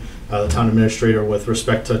Selectmen, the town administrator, with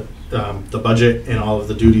respect to the budget and all of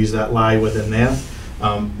the duties that lie within there.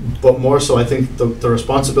 But more so, I think the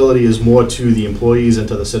responsibility is more to the employees and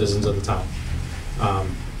to the citizens of the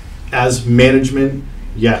town. As management,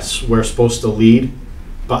 yes, we're supposed to lead,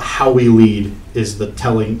 but how we lead is the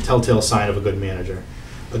telltale sign of a good manager.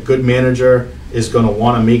 A good manager is going to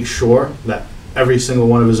want to make sure that every single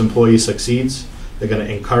one of his employees succeeds. They're going to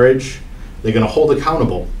encourage. They're going to hold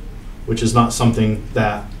accountable, which is not something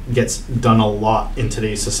that gets done a lot in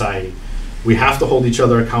today's society. We have to hold each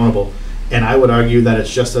other accountable, and I would argue that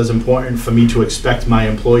it's just as important for me to expect my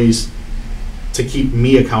employees to keep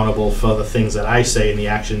me accountable for the things that I say and the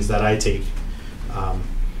actions that I take.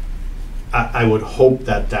 I would hope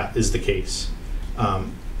that that is the case.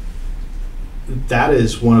 That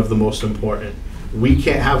is one of the most important. We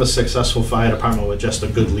can't have a successful fire department with just a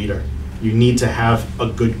good leader. You need to have a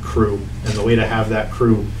good crew, and the way to have that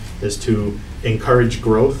crew is to encourage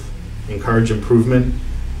growth, encourage improvement,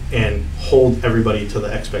 and hold everybody to the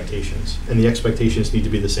expectations. And the expectations need to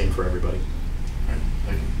be the same for everybody.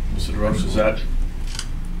 Thank you. Mr. DeRoche, is that?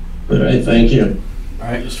 All right, thank you. All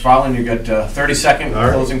right, Mr. Farland, you got a 30-second All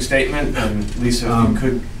right. closing statement, and Lisa, if you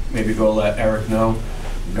could maybe go let Eric know.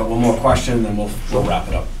 We've got one more question, then we'll wrap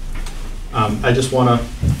it up. I just want to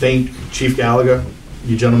thank Chief Gallagher,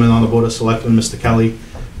 you gentlemen on the Board of Selectmen, Mr. Kelly,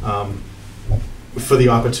 for the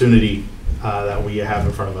opportunity that we have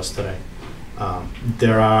in front of us today.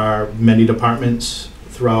 There are many departments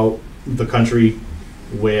throughout the country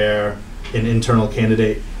where an internal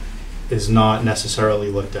candidate is not necessarily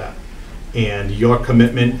looked at. And your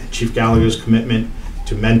commitment, Chief Gallagher's commitment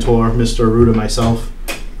to mentor Mr. Arruda, myself,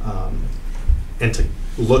 and to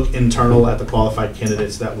look internal at the qualified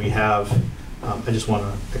candidates that we have, I just want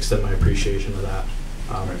to extend my appreciation of that.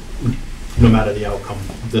 No matter the outcome,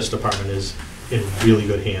 this department is in really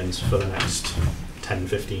good hands for the next 10,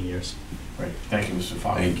 15 years. Great, thank you, Mr.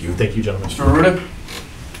 Farland. Thank you. Thank you, gentlemen. Mr. Arruda?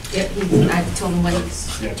 Yep, I told him what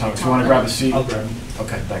he's. Yeah, Tom, if you want to grab a seat. I'll grab him.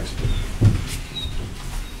 Okay, thanks.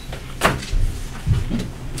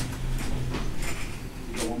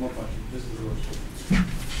 One more question. This is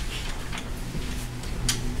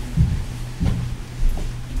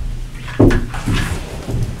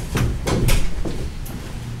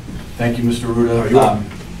Thank you, Mr. Ruda. you're welcome.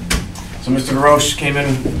 So Mr. DeRoche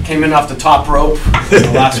came in off the top rope at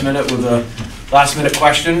the last minute with a last-minute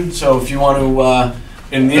question. So if you want to,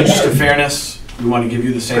 in the interest of fairness, we want to give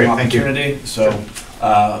you the same Great, thank you. opportunity. So,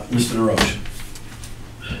 Mr. DeRoche.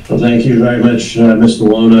 Well, thank you very much, Mr.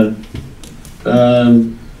 Wona.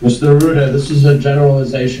 Mr. Ruda, this is a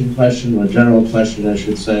generalization question, or a general question, I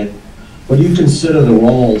should say. What do you consider the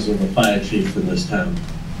roles of a fire chief in this town?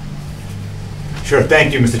 Sure,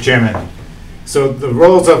 thank you, Mr. Chairman. So the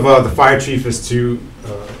roles of the fire chief is to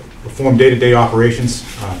perform day-to-day operations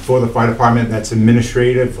for the fire department. That's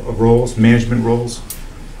administrative roles, management roles,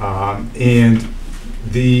 and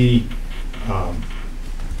the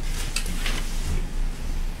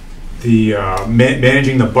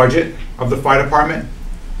managing the budget of the fire department,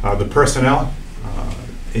 the personnel,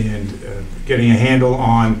 and getting a handle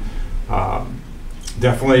on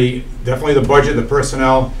definitely the budget, the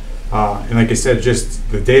personnel, and like I said, just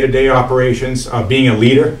the day-to-day operations, being a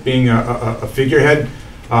leader, being a figurehead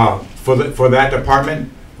for that department,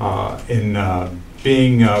 and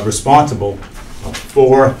being responsible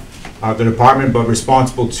for the department, but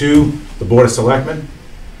responsible to the Board of Selectmen,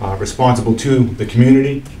 responsible to the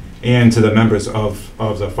community, and to the members of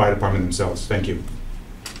the fire department themselves. Thank you.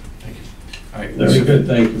 Thank you. All right. Very good,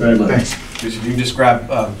 thank you very much. Thanks. Lisa, if you can just grab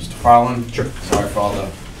Mr. Farland. Sure. Sorry for all the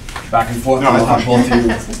back and forth. No, We'll that's have both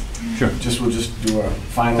of you. Sure. We'll just do a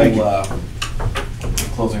final Thank you.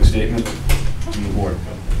 closing statement from the board.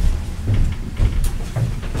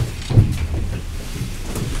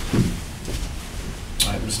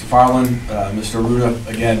 All right, Mr. Farland, Mr. Ruda,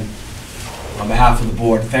 again, on behalf of the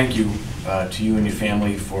board, thank you to you and your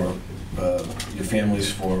family for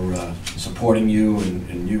supporting you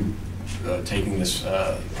and you taking this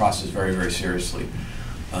process very, very seriously.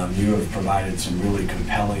 You have provided some really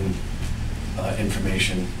compelling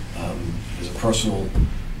information. As a personal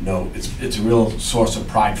note, it's a real source of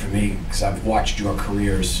pride for me because I've watched your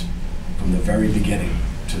careers from the very beginning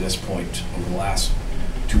to this point over the last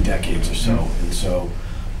 2 decades or so. And so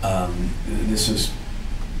this is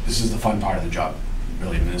the fun part of the job,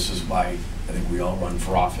 really. I mean, this is why I think we all run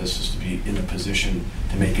for office, is to be in a position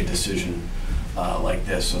to make a decision like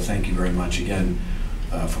this. So thank you very much again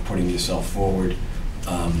for putting yourself forward.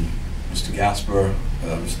 Mr. Gasper,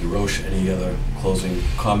 Mr. Roche, any other closing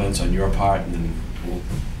comments on your part, and then we'll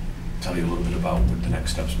tell you a little bit about what the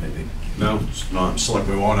next steps may be. No,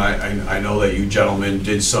 Selectman Warren, I know that you gentlemen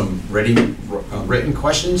did some written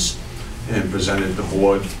questions and presented the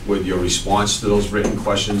board with your response to those written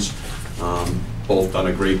questions. Both done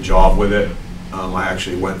a great job with it. I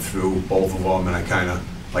actually went through both of them, and I kind of,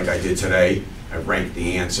 like I did today, I ranked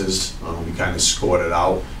the answers. We kind of scored it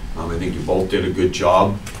out. I think you both did a good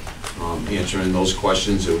job answering those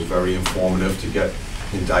questions. It was very informative to get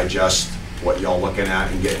and digest what y'all looking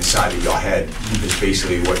at and get inside of your head. Is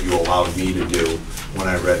basically what you allowed me to do when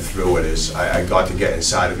I read through it. Is I got to get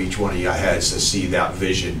inside of each one of your heads to see that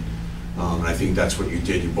vision, and I think that's what you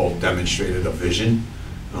did. You both demonstrated a vision.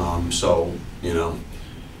 So you know,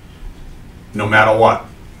 no matter what,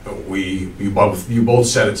 you both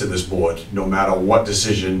said it to this board. No matter what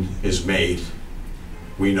decision is made,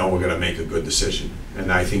 we know we're going to make a good decision,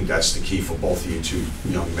 and I think that's the key for both of you two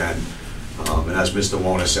young men. And as Mr.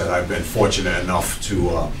 Wona said, I've been fortunate enough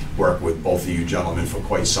to work with both of you gentlemen for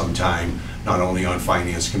quite some time, not only on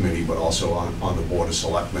Finance Committee, but also on the Board of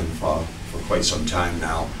Selectmen for quite some time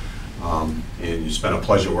now. And it's been a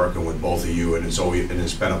pleasure working with both of you, and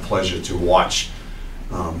it's been a pleasure to watch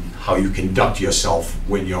how you conduct yourself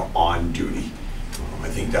when you're on duty. I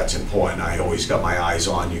think that's important. I always got my eyes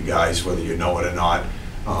on you guys, whether you know it or not.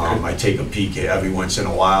 I take a peek every once in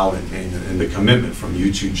a while, and the commitment from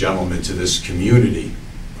you two gentlemen to this community,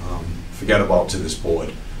 forget about to this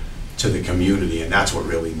board, to the community, and that's what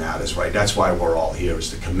really matters, right? That's why we're all here,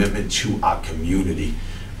 is the commitment to our community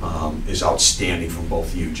is outstanding from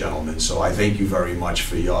both of you gentlemen. So I thank you very much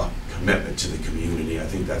for your commitment to the community. I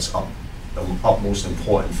think that's the utmost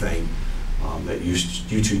important thing, that you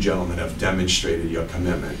two gentlemen have demonstrated your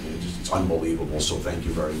commitment. It's unbelievable, so thank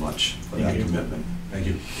you very much for that commitment. Thank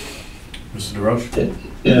you. Mr. DeRoche?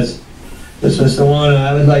 Yes. Yes, Mr. Warren,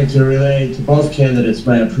 I would like to relay to both candidates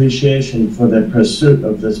my appreciation for their pursuit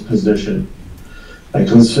of this position. I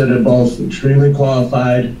consider both extremely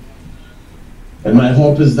qualified, and my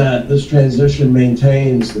hope is that this transition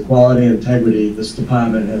maintains the quality and integrity this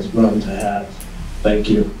department has grown to have. Thank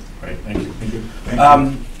you. Great, thank you. Thank you.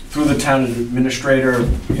 Thank you. Through the town administrator,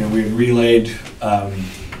 we relayed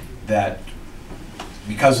that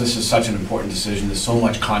because this is such an important decision, there's so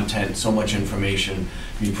much content, so much information.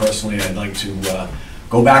 Me personally, I'd like to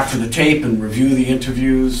go back to the tape and review the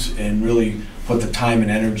interviews and really put the time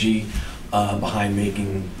and energy behind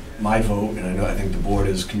making my vote. And I think the board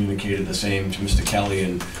has communicated the same to Mr. Kelly,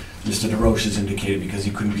 and Mr. DeRoche has indicated, because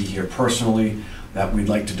he couldn't be here personally, that we'd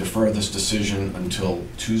like to defer this decision until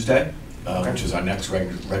Tuesday, which is our next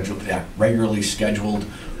regularly scheduled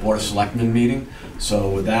Board of Selectmen meeting. So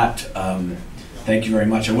with that, thank you very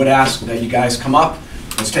much. I would ask that you guys come up.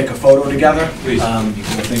 Let's take a photo together. Please.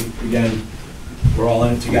 Because I think, again, we're all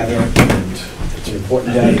in it together, and it's an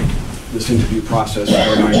important day. This interview process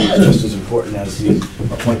for mine is just as important as the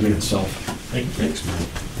appointment itself. Thanks, man.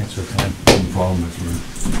 Thanks for coming. No problem,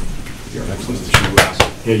 You're excellent.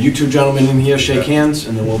 Here, you two gentlemen in here, shake hands,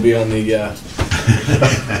 and then we'll be on the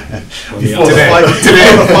Before the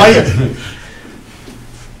fight.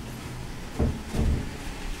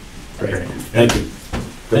 Great. Thank you.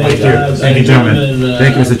 Thank you. Thank you, gentlemen.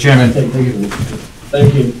 Thank you, Mr. Chairman.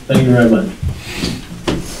 Thank you very much.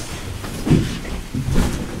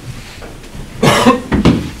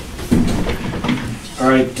 All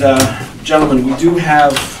right, gentlemen, we do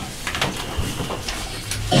have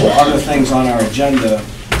other things on our agenda.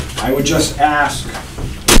 I would just ask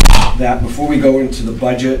that before we go into the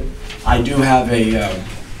budget, I do have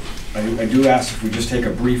I do ask if we just take a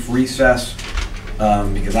brief recess,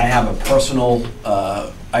 because I have a personal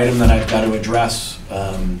item that I've got to address,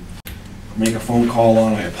 make a phone call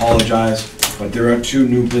on. I apologize, but there are 2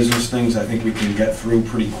 new business things I think we can get through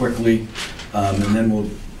pretty quickly, and then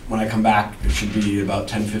when I come back, it should be about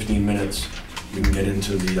 10-15 minutes. We can get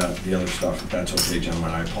into the other stuff, if that's okay,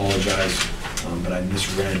 gentlemen. I apologize, but I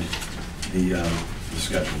misread the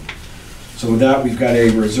schedule. So with that, we've got a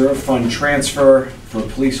reserve fund transfer for a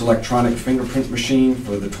police electronic fingerprint machine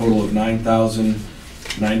for the total of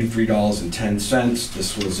 $9,093.10.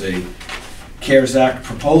 This was a CARES Act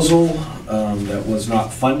proposal that was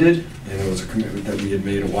not funded, and it was a commitment that we had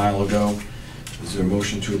made a while ago. Is there a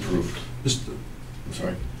motion to approve? I'm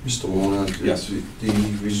sorry. Mr. Warner, yes. The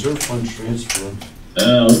reserve fund transfer,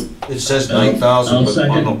 It it says 9,000, but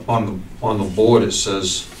on the board it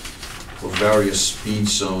says for various speed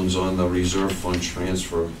zones on the reserve fund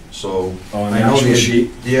transfer. So On I the know actual sheet?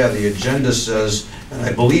 Yeah, the agenda says, and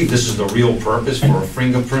I believe this is the real purpose for a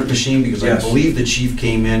fingerprint machine, because Yes. I believe the chief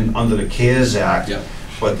came in under the CARES Act, Yeah.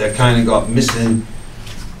 but that kind of got missing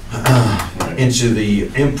into the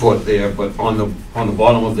input there, but on the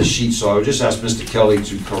bottom of the sheet. So I would just ask Mr. Kelly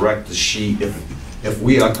to correct the sheet if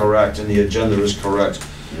we are correct and the agenda is correct.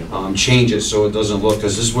 Change it so it doesn't look,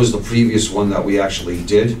 because this was the previous one that we actually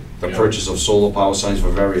did. The Yeah. purchase of solar power signs for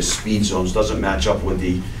various speed zones doesn't match up with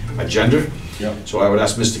the agenda. Yep. So I would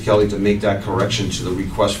ask Mr. Kelly to make that correction to the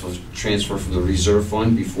request for transfer from the reserve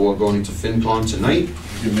fund before going into FinCon tonight.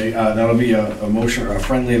 That'll be a motion, or a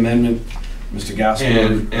friendly amendment, Mr. Gasper.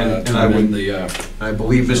 And I would- the. I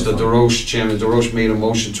believe Mr. DeRoche, Chairman DeRoche, made a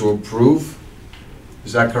motion to approve.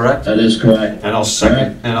 Is that correct? That is correct. And I'll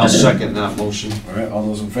second that motion. All right, all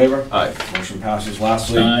those in favor? Aye. Motion passes.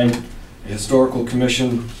 Lastly, Aye. a historical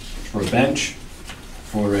commission for a bench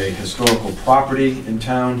for a historical property in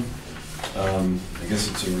town. I guess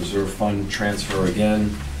it's a reserve fund transfer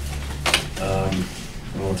again. I don't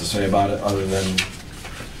know what to say about it, other than,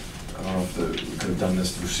 I don't know if we could have done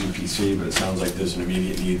this through CPC, but it sounds like there's an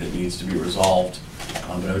immediate need that needs to be resolved.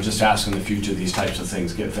 But I would just ask in the future, these types of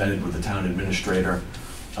things get vetted with the town administrator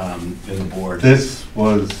and the board. This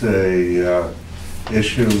was a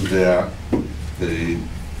issue that the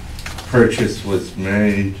purchase was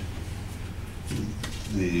made.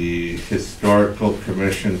 The historical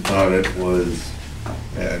commission thought it was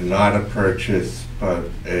not a purchase, but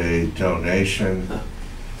a donation.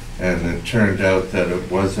 And it turned out that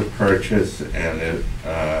it was a purchase, and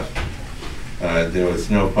there was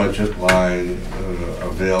no budget line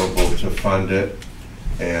available to fund it.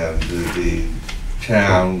 And the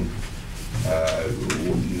town,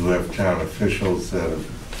 you have town officials that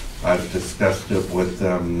I've discussed it with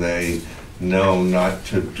them. They know not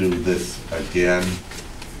to do this again.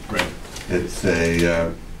 Right. It's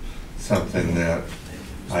something that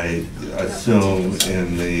I assume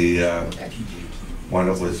in the, when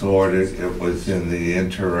it was ordered, it was in the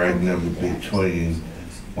interregnum between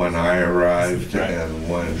when I arrived and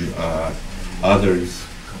when others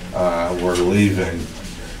were leaving.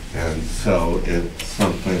 And so it's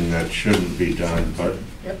something that shouldn't be done, but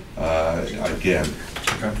again.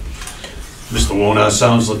 Okay. Mr. Warner, it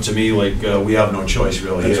sounds to me like we have no choice,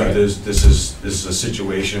 really. That's right. This is a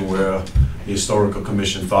situation where the historical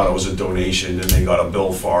commission thought it was a donation, and they got a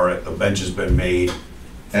bill for it. The bench has been made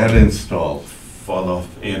And installed.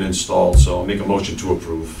 and installed. So I'll make a motion to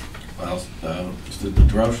approve. Mr.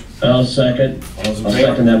 DeRoche? I'll second. All those in I'll favor?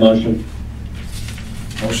 second that motion.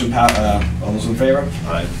 All those in favor?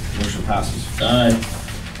 Aye. Motion passes. Aye.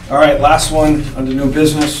 All right, last one under new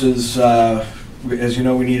business is, as you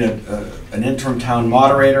know, we need an interim town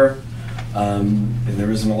moderator. And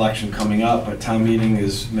there is an election coming up. Our town meeting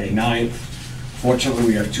is May 9th. Fortunately,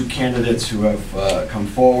 we have two candidates who have come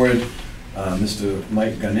forward, Mr.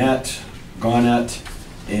 Mike Garnett,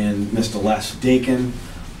 and Mr. Les Dakin.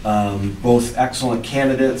 Both excellent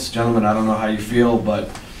candidates. Gentlemen, I don't know how you feel,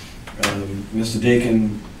 but Mr.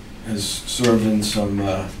 Dakin has served in some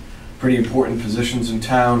pretty important positions in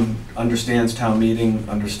town, understands town meeting,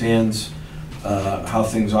 understands how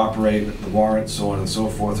things operate, the warrants, so on and so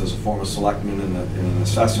forth, as a former selectman and an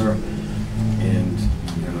assessor. And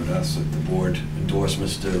to ask that the board endorse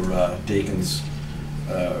Mr. Dakin's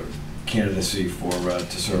candidacy to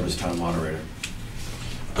serve as town moderator.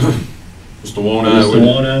 Mr.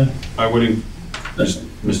 Warner, I would,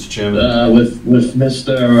 Mr. Chairman. With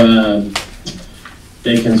Mr.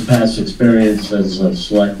 Dakin's past experience as a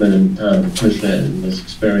selectman in town of Acushnet and his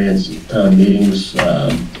experience in town meetings,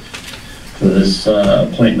 for this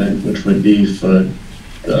appointment, which would be for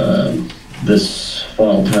this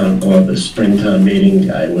fall town or the spring town meeting,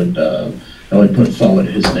 I would put forward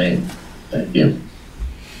his name. Thank you.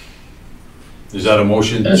 Is that a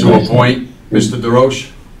motion to appoint Mr. DeRoche?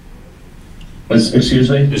 Excuse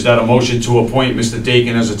me? Is that a motion to appoint Mr.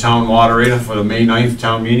 Dakin as a town moderator for the May 9th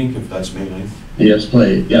town meeting, if that's May 9th? Yes,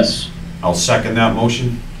 please. Yes. I'll second that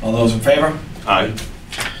motion. All those in favor? Aye.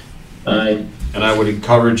 Aye. And I would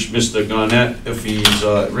encourage Mr. Garnett, if he's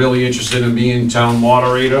really interested in being town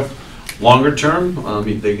moderator longer term,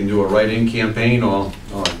 if they can do a write-in campaign, or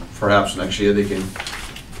perhaps next year they can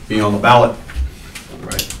be on the ballot.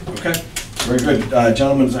 Right. Okay. Very good.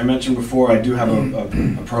 Gentlemen, as I mentioned before, I do have a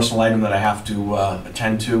personal item that I have to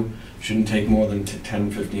attend to. Shouldn't take more than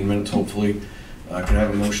 10, 15 minutes, hopefully. Can I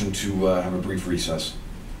have a motion to have a brief recess?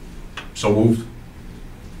 So moved.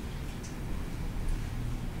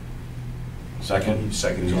 Second?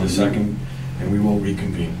 Second. A second, and we will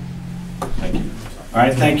reconvene. Thank you. All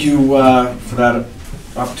right, thank you for that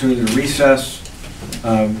opportunity to recess.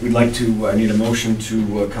 We'd like to, I need a motion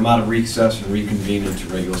to come out of recess and reconvene into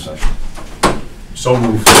regular session. So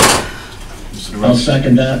moved. I'll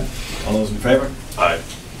second that. All those in favor? Aye.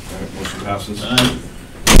 All right, motion passes. Aye.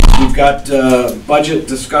 We've got budget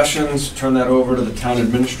discussions. Turn that over to the town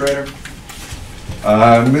administrator.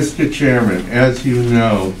 Mr. Chairman, as you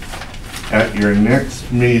know, at your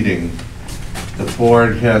next meeting, the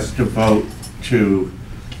board has to vote to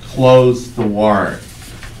close the warrant.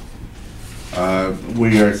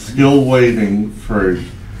 We are still waiting for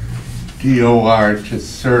DOR to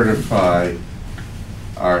certify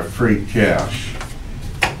our free cash.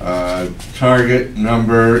 Target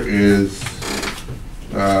number is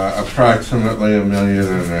approximately $1.5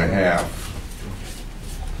 million.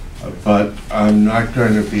 But I'm not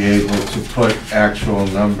going to be able to put actual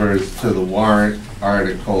numbers to the warrant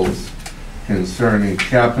articles concerning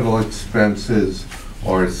capital expenses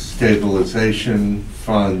or stabilization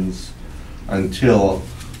funds until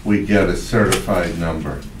we get a certified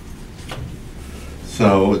number.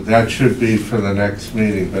 So that should be for the next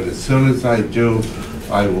meeting, but as soon as I do,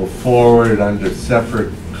 I will forward under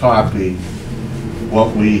separate copy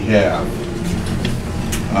what we have.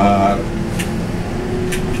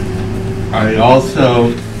 I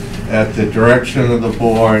also, at the direction of the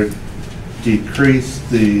board, decreased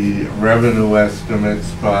the revenue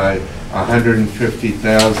estimates by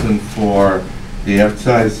 $150,000 for the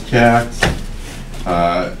excise tax.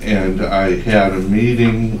 And I had a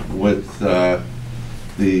meeting with the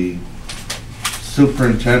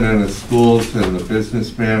superintendent of schools and the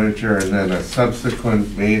business manager, and then a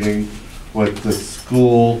subsequent meeting with the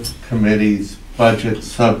school committee's budget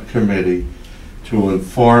subcommittee to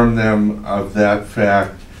inform them of that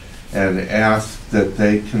fact and ask that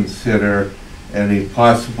they consider any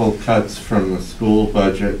possible cuts from the school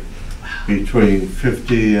budget between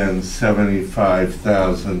 $50,000 and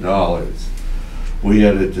 $75,000. We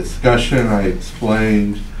had a discussion. I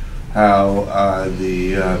explained how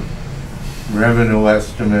the revenue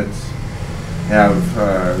estimates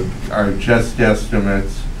are just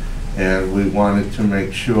estimates, and we wanted to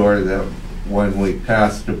make sure that when we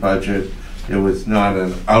passed the budget, it was not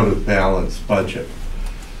an out-of-balance budget.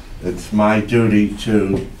 It's my duty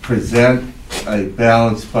to present a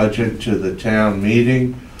balanced budget to the town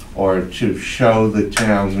meeting, or to show the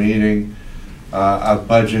town meeting a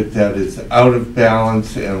budget that is out of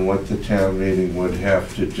balance and what the town meeting would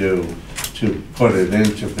have to do to put it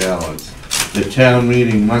into balance. The town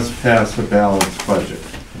meeting must pass a balanced budget.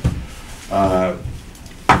 I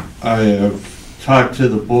have talked to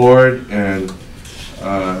the board, and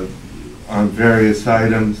on various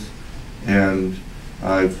items, and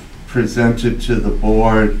I've presented to the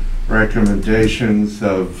board recommendations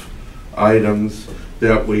of items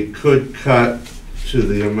that we could cut to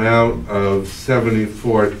the amount of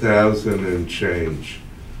 74,000 and change.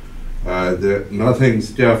 That nothing's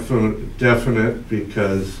definite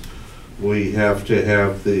because we have to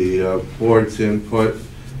have the board's input.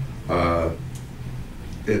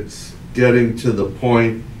 It's getting to the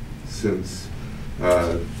point, since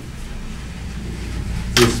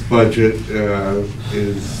this budget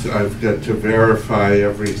I've got to verify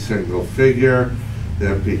every single figure,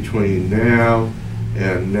 that between now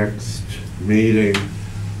and next meeting,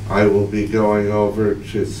 I will be going over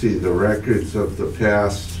to see the records of the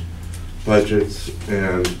past budgets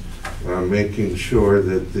and making sure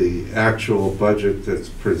that the actual budget that's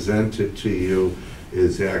presented to you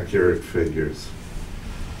is accurate figures.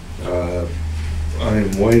 I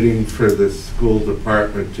am waiting for the school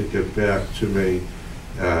department to get back to me.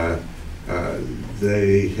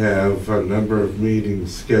 They have a number of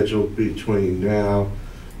meetings scheduled between now,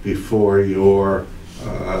 before your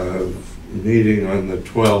meeting on the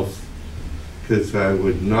 12th, because I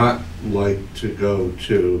would not like to go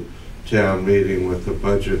to town meeting with a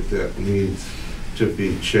budget that needs to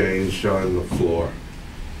be changed on the floor.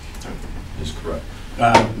 That's correct.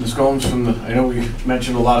 Ms. Gomes, I know we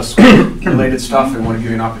mentioned a lot of school-related stuff. I want to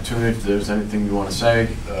give you an opportunity if there's anything you want to say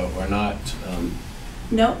or not.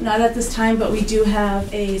 No, not at this time, but we do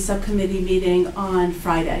have a subcommittee meeting on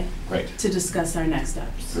Friday. Great. To discuss our next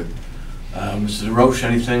steps. Good. Mrs. Roche,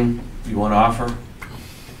 anything you want to offer?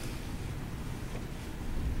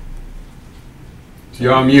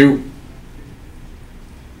 You're on mute.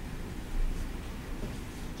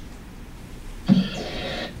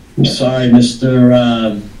 I'm sorry,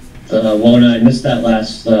 Mr. Wona, I missed that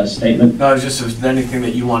last statement. No, it's just if there's anything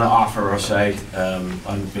that you want to offer or say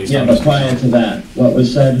based Yeah, on... but prior to that, what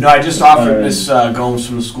was said? No, I just offered Ms. Gomes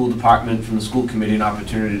from the school department, from the school committee, an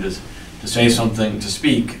opportunity to say something, to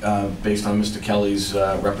speak, based on Mr. Kelly's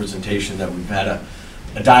representation, that we've had a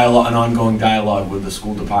dialogue, an ongoing dialogue with the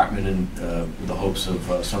school department, and with the hopes of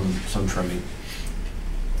some trimming.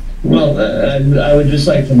 Well, I would just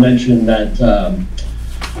like to mention that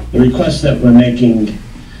the request that we're making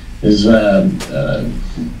is,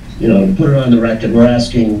 you know, to put it on the record, we're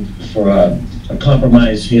asking for a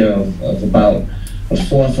compromise here of about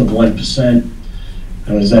 1/4 of 1%.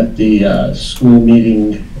 I was at the school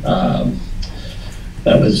meeting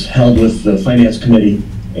that was held with the finance committee,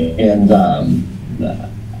 and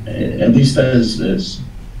at least as this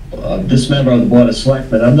member of the Board of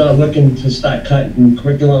Selectmen, I'm not looking to start cutting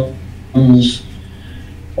curriculums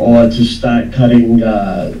or to start cutting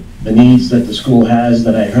the needs that the school has,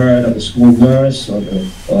 that I heard of the school nurse or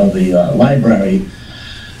the library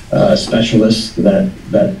specialist that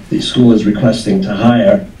the school is requesting to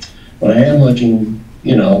hire. What I am looking,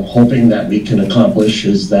 you know, hoping that we can accomplish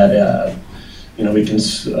is that, you know, we can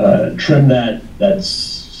trim that's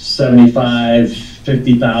 75,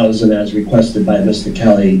 50,000 as requested by Mr.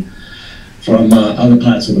 Kelly from other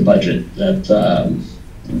parts of the budget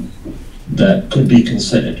that could be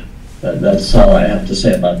considered. That's all I have to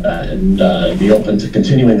say about that, and be open to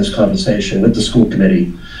continuing this conversation with the school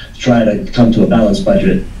committee to try to come to a balanced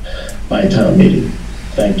budget by town meeting.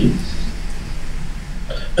 Thank you.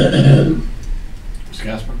 Mr.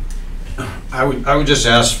 Gasper? I would just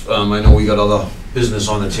ask, I know we got other business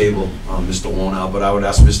on the table, Mr. Wona, but I would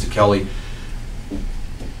ask Mr. Kelly,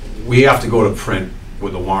 we have to go to print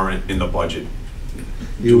with the warrant in the budget.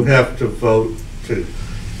 You have to vote to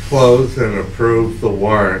close and approve the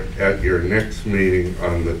warrant at your next meeting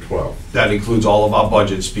on the 12th. That includes all of our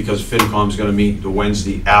budgets, because FinCom's gonna meet the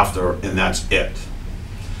Wednesday after, and that's it.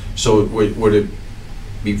 So would it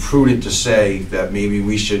be prudent to say that maybe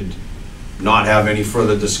we should not have any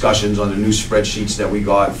further discussions on the new spreadsheets that we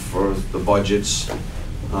got for the budgets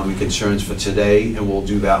and concerns for today, and we'll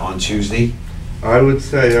do that on Tuesday? I would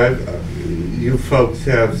say you folks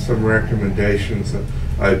have some recommendations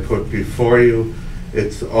I put before you.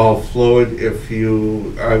 It's all fluid.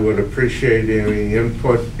 I would appreciate any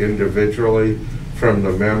input individually from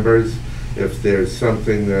the members. If there's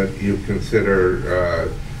something that you consider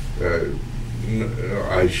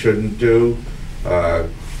I shouldn't do,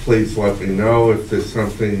 please let me know. If there's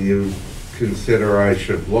something you consider I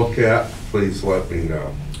should look at, please let me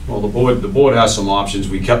know. Well, the board has some options.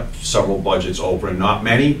 We kept several budgets open, not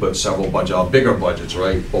many, but several budget, bigger budgets,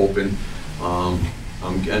 right, open.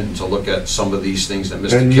 I'm getting to look at some of these things that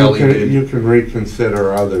Mr. Kelly did. You can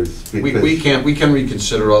reconsider others. We can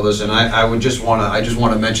reconsider others, and I just want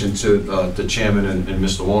to mention to the chairman and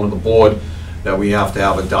Mr. Wona, the board, that we have to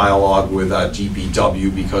have a dialogue with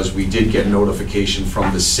DPW, because we did get notification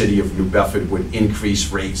from the city of New Bedford with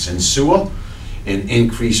increased rates in sewer and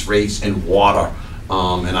increased rates in water.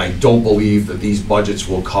 And I don't believe that these budgets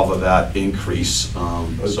will cover that increase,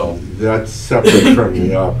 so. That's separate from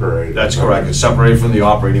the operating. That's correct, it's separated from the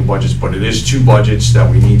operating budgets, but it is 2 budgets that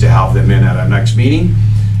we need to have them in at our next meeting,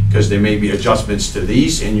 because there may be adjustments to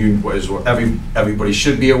these, and you, as everybody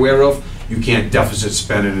should be aware of, you can't deficit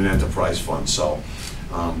spend in an enterprise fund, so.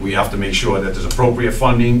 We have to make sure that there's appropriate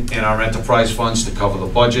funding in our enterprise funds to cover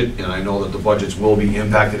the budget, and I know that the budgets will be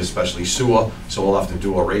impacted, especially sewer, so we'll have to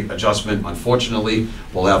do a rate adjustment. Unfortunately,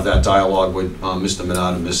 we'll have that dialogue with Mr.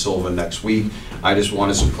 Menard and Ms. Silva next week. I just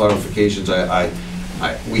wanted some clarifications.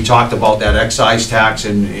 We talked about that excise tax,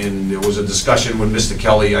 and there was a discussion with Mr.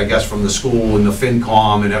 Kelly, I guess, from the school and the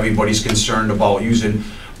FinCom, and everybody's concerned about using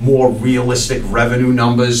more realistic revenue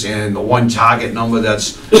numbers, and the one target number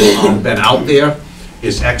that's been out there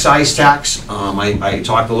is excise tax. I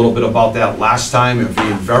talked a little bit about that last time, and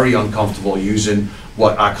being very uncomfortable using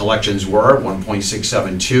what our collections were,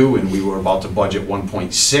 1.672, and we were about to budget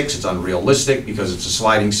 1.6. It's unrealistic because it's a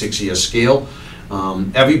sliding 6-year scale.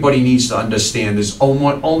 Everybody needs to understand there's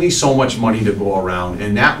only so much money to go around,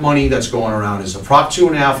 and that money that's going around is the Prop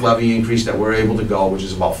 2.5 levy increase that we're able to go, which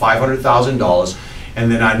is about $500,000,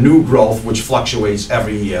 and then our new growth, which fluctuates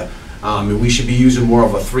every year. And we should be using more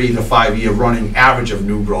of a 3 to 5 year running average of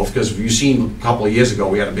new growth, because if you've seen a couple of years ago,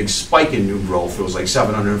 we had a big spike in new growth. It was like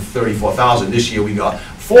 734,000. This year we got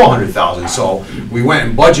 400,000. So we went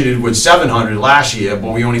and budgeted with 700 last year,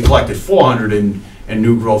 but we only collected 400 in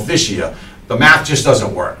new growth this year. The math just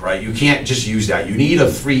doesn't work, right? You can't just use that. You need a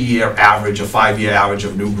 3-year average, a 5-year average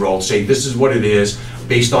of new growth. Say this is what it is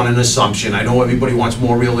based on an assumption. I know everybody wants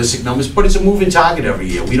more realistic numbers, but it's a moving target every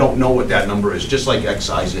year. We don't know what that number is, just like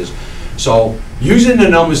excise is. So using the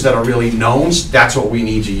numbers that are really knowns, that's what we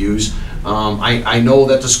need to use. I know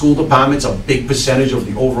that the school department's a big percentage of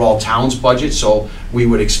the overall town's budget, so we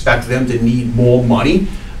would expect them to need more money.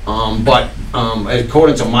 But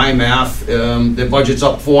according to my math, their budget's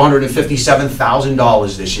up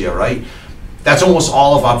 $457,000 this year, right? That's almost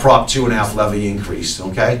all of our Prop 2.5 levy increase,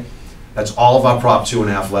 okay? That's all of our Prop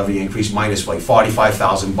 2.5 levy increase minus like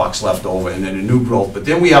 $45,000 left over, and then the new growth. But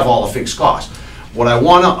then we have all the fixed costs. What I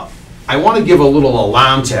want to give a little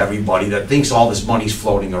alarm to everybody that thinks all this money's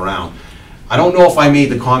floating around. I don't know if I made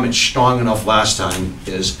the comment strong enough last time,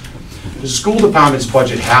 is the school department's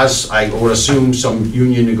budget has, I would assume, some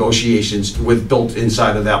union negotiations with built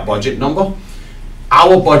inside of that budget number.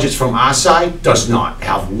 Our budgets from our side does not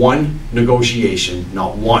have one negotiation,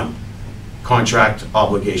 not one contract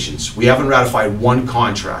obligations. We haven't ratified one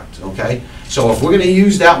contract, okay? So if we're gonna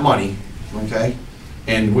use that money, okay,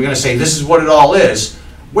 and we're gonna say this is what it all is,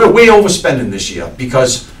 we're way overspending this year,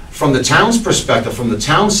 because from the town's perspective, from the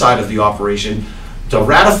town side of the operation, to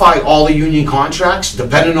ratify all the union contracts,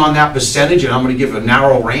 depending on that percentage, and I'm gonna give a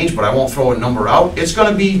narrow range, but I won't throw a number out, it's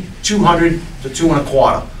gonna be 200 to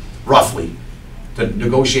 2.25, roughly, to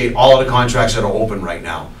negotiate all of the contracts that are open right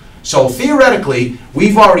now. So theoretically,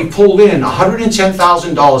 we've already pulled in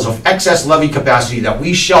 $110,000 of excess levy capacity that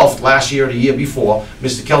we shelved last year or the year before.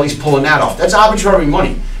 Mr. Kelly's pulling that off. That's arbitrary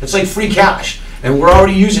money. It's like free cash. And we're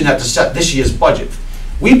already using that to set this year's budget.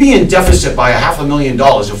 We'd be in deficit by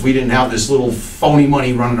 $500,000 if we didn't have this little phony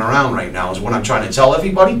money running around right now, is what I'm trying to tell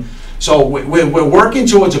everybody. So we're working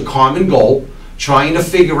towards a common goal, trying to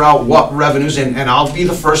figure out what revenues, and I'll be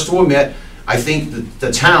the first to admit, I think that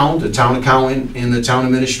the town accountant and the town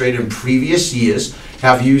administrator in previous years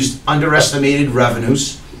have used underestimated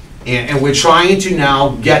revenues, and we're trying to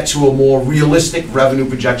now get to a more realistic revenue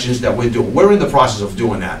projections that we're doing. We're in the process of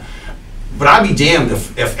doing that. But I'd be damned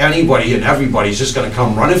if anybody and everybody's just gonna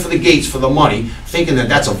come running for the gates for the money, thinking that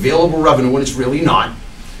that's available revenue when it's really not.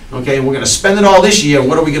 Okay, and we're gonna spend it all this year, and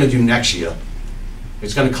what are we gonna do next year?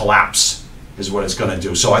 It's gonna collapse, is what it's gonna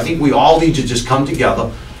do. So I think we all need to just come together,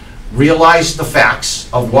 realize the facts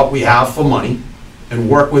of what we have for money, and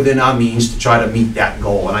work within our means to try to meet that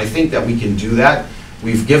goal. And I think that we can do that.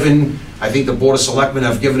 We've given, I think the Board of Selectmen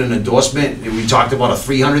have given an endorsement. We talked about a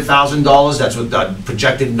 $300,000. That's what the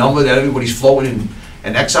projected number that everybody's floating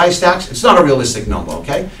in excise tax. It's not a realistic number,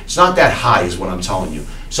 okay? It's not that high is what I'm telling you.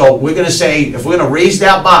 So we're gonna say, if we're gonna raise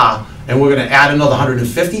that bar and we're gonna add another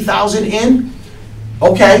 $150,000 in,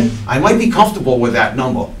 okay, I might be comfortable with that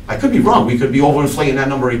number. I could be wrong, we could be overinflating that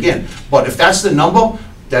number again. But if that's the number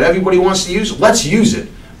that everybody wants to use, let's use it.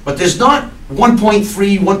 But there's not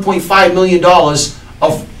 $1.3, $1.5 million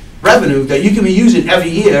of revenue that you can be using every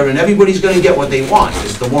year, and everybody's gonna get what they want,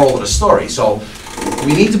 is the moral of the story. So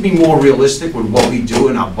we need to be more realistic with what we do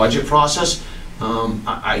in our budget process.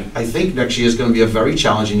 I think next year is gonna be a very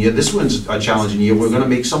challenging year. This one's a challenging year. We're gonna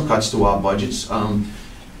make some cuts to our budgets.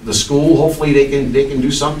 The school, hopefully they can do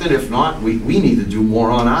something. If not, we need to do more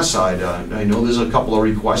on our side. I know there's a couple of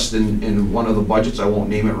requests in one of the budgets. I won't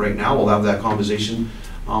name it right now. We'll have that conversation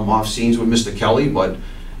off scenes with Mr. Kelly, but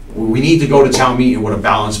we need to go to town meeting with a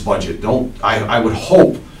balanced budget. I would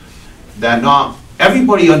hope that not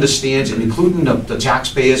everybody understands, and including the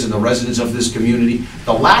taxpayers and the residents of this community,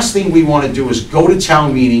 the last thing we want to do is go to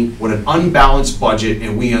town meeting with an unbalanced budget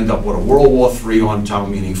and we end up with a World War III on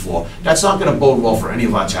town meeting floor. That's not going to bode well for any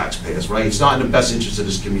of our taxpayers, right? It's not in the best interest of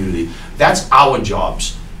this community. That's our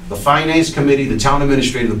jobs. The finance committee, the town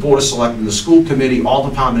administrator, the board of selectmen, the school committee, all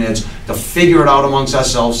department heads, to figure it out amongst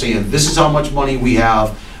ourselves, saying this is how much money we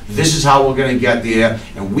have, this is how we're gonna get there,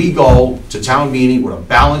 and we go to town meeting with a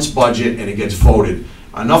balanced budget and it gets voted.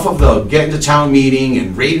 Enough of the getting to town meeting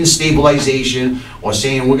and rate and stabilization, or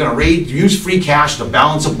saying we're gonna use free cash to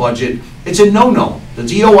balance a budget. It's a no-no. The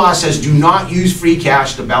DOR says do not use free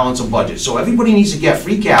cash to balance a budget. So everybody needs to get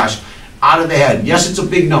free cash out of their head. Yes, it's a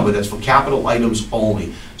big number, that's for capital items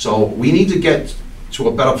only. So we need to get to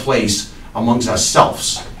a better place amongst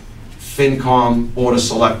ourselves. FinCom, Board of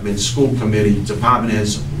Selectmen, School Committee, Department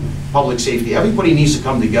Heads, Public Safety, everybody needs to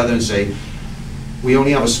come together and say, we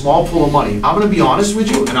only have a small pool of money. I'm gonna be honest with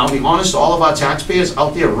you, and I'll be honest to all of our taxpayers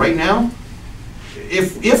out there right now.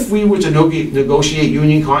 If we were to negotiate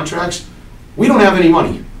union contracts, we don't have any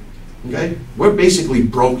money, okay? We're basically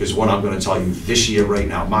broke is what I'm gonna tell you this year right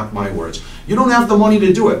now, mark my words. You don't have the money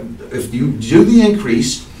to do it. If you do the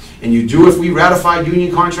increase, and if we ratified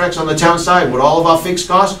union contracts on the town side with all of our fixed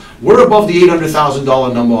costs, we're above the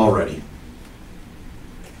 $800,000 number already.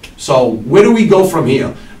 So where do we go from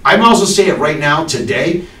here? I might as well say it right now,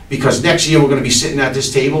 today, because next year we're gonna be sitting at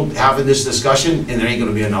this table, having this discussion, and there ain't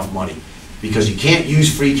gonna be enough money. Because you can't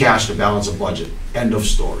use free cash to balance a budget, end of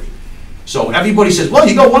story. So everybody says, well,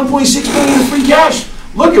 you got 1.6 million in free cash.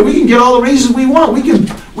 Look, we can get all the raises we want. We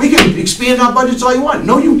can expand our budgets all you want.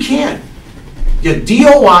 No, you can't. Your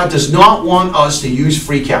DOR does not want us to use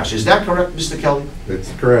free cash. Is that correct, Mr. Kelly?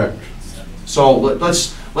 That's correct. So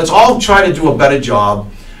let's all try to do a better job.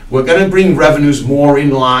 We're gonna bring revenues more in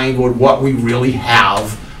line with what we really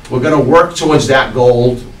have. We're gonna work towards that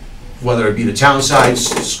goal, whether it be the town side,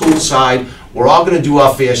 school side. We're all gonna do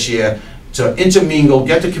our fair share to intermingle,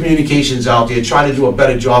 get the communications out there, try to do a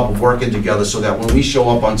better job of working together so that when we show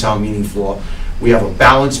up on town meeting floor, we have a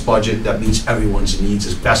balanced budget that meets everyone's needs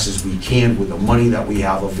as best as we can with the money that we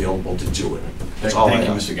have available to do it. That's all I Thank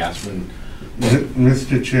you, have. Mr. Gaspar.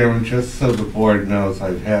 Mr. Chairman, just so the board knows,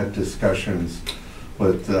 I've had discussions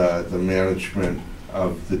with the management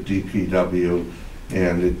of the DPW,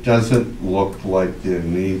 and it doesn't look like there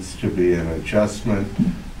needs to be an adjustment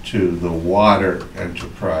to the water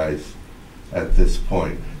enterprise at this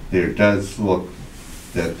point. There does look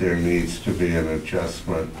that there needs to be an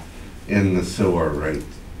adjustment in the sewer rate,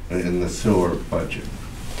 in the sewer budget.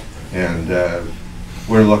 And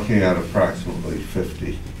we're looking at approximately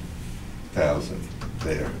 50,000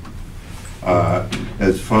 there.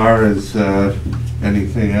 As far as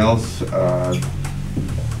anything else,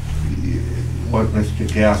 what Mr.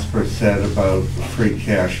 Gasper said about free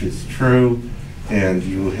cash is true, and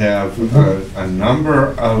you have a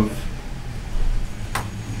number of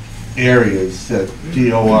areas that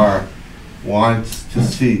DOR wants to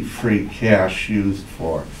see free cash used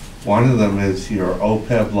for. One of them is your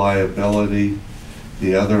OPEB liability,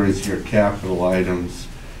 the other is your capital items,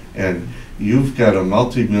 and you've got a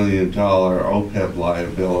multi-million-dollar OPEB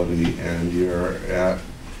liability, and you're at,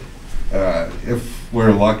 if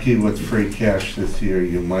we're lucky with free cash this year,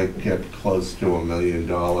 you might get close to $1 million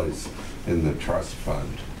in the trust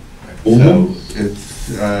fund. So it's,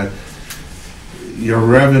 your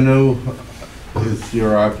revenue is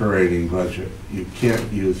your operating budget. You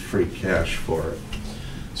can't use free cash for it.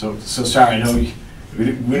 So sorry, I know we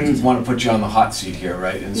didn't want to put you on the hot seat here,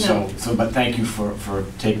 right? And No. but thank you for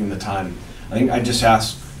taking the time. I think I just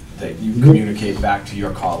ask that you communicate back to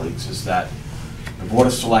your colleagues is that the Board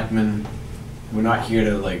of Selectmen, we're not here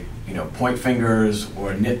to point fingers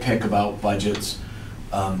or nitpick about budgets.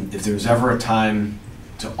 If there's ever a time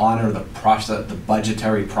to honor the process, the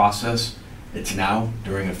budgetary process, it's now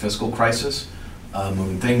during a fiscal crisis.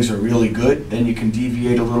 When things are really good, then you can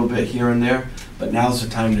deviate a little bit here and there, but now's the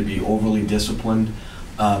time to be overly disciplined.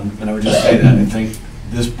 And I would just say that I think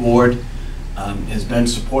this board has been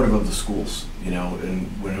supportive of the schools,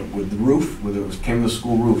 and with the roof, when it came to the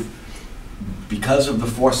school roof, because of the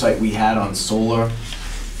foresight we had on solar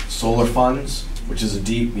funds, which is a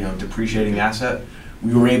deep, depreciating asset,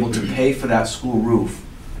 we were able to pay for that school roof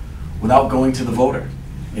without going to the voter.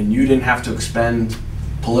 and you didn't have to expend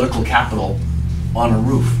political capital on a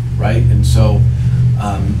roof, right? And so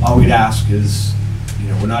all we'd ask is,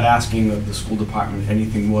 we're not asking of the school department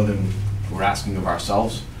anything more than we're asking of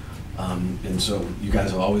ourselves. And so you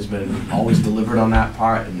guys have always delivered on that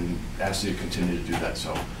part, and ask you to continue to do that.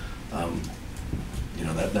 So,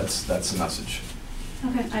 that's the message.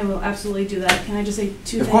 Okay, I will absolutely do that. Can I just say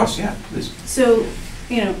two things? Of course, yeah, please. So,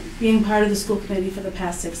 being part of the school committee for the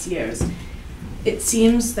past 6 years, it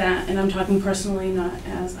seems that, and I'm talking personally, not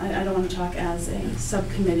as, I don't want to talk as a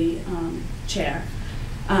subcommittee chair,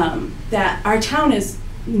 that our town is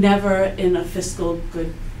never in a fiscal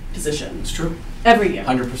good position. It's true. Every year.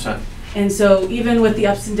 100%. And so even with the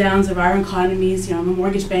ups and downs of our economies, I'm a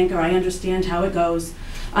mortgage banker, I understand how it goes.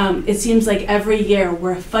 It seems like every year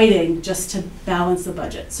we're fighting just to balance the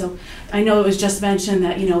budget. So I know it was just mentioned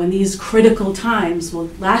that, in these critical times, well,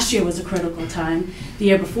 last year was a critical time, the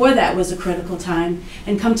year before that was a critical time,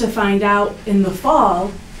 and come to find out in the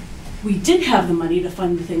fall, we did have the money to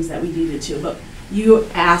fund the things that we needed to, but you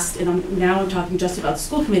asked, and now I'm talking just about the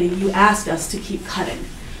school committee, you asked us to keep cutting.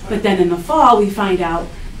 But then in the fall, we find out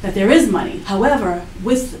that there is money. However,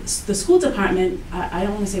 with the school department, I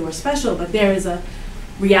don't want to say we're special, but there is a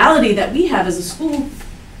reality that we have as a school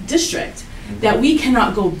district that we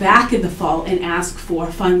cannot go back in the fall and ask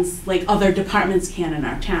for funds like other departments can in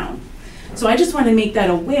our town. So I just want to make that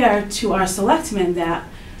aware to our selectmen that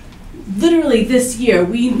literally this year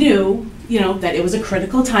we knew, that it was a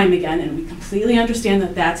critical time again, and we completely understand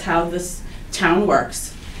that that's how this town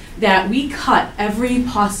works, that we cut every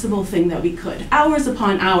possible thing that we could, hours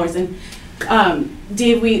upon hours. And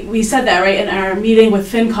Dave, we said that, right, in our meeting with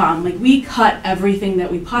FinCom, like we cut everything that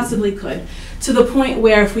we possibly could, to the point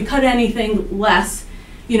where if we cut anything less,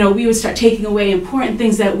 we would start taking away important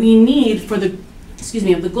things that we need for the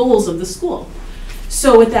goals of the school.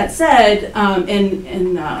 So with that said,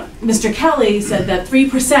 and Mr. Kelly said that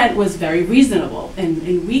 3% was very reasonable,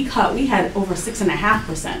 and we had over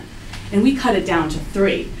 6.5%, and we cut it down to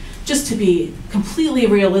 3%. Just to be completely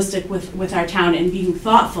realistic with our town and being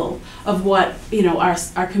thoughtful of what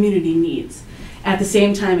our community needs. At the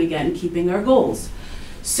same time, again, keeping our goals.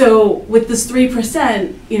 So with this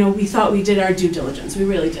 3%, we thought we did our due diligence. We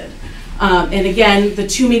really did. And again, the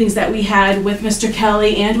 2 meetings that we had with Mr.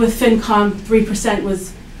 Kelly and with FinCom, 3%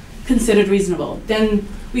 was considered reasonable. Then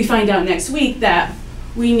we find out next week that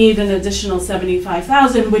we need an additional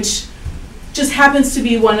 $75,000, which just happens to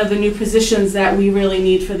be one of the new positions that we really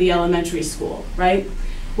need for the elementary school, right?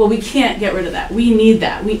 Well, we can't get rid of that. We need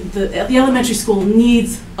that. The elementary school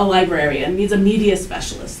needs a librarian, needs a media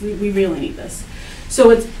specialist. We really need this. So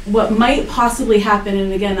it's what might possibly happen,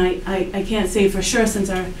 and again, I can't say for sure since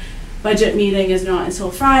our budget meeting is not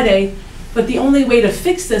until Friday, but the only way to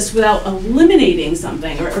fix this without eliminating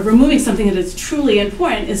something or removing something that is truly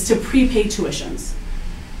important is to prepay tuitions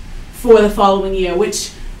for the following year,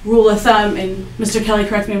 which rule of thumb, and Mr. Kelly,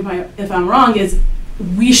 correct me if I'm wrong, is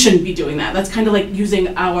we shouldn't be doing that. That's kind of like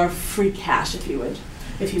using our free cash, if you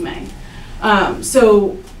may.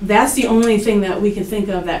 So that's the only thing that we can think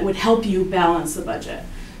of that would help you balance the budget.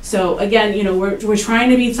 So again, we're trying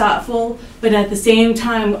to be thoughtful, but at the same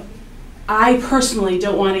time, I personally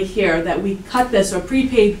don't want to hear that we cut this or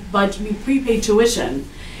prepaid tuition,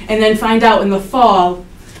 and then find out in the fall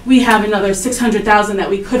we have another $600,000 that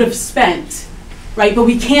we could have spent. Right, but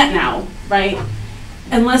we can't now, right?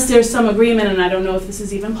 Unless there's some agreement, and I don't know if this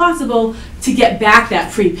is even possible, to get back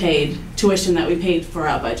that prepaid tuition that we paid for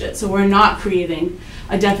our budget. So we're not creating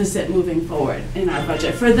a deficit moving forward in our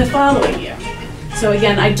budget for the following year. So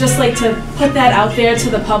again, I'd just like to put that out there to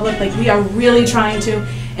the public, like we are really trying to,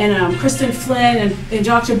 and Kristen Flynn and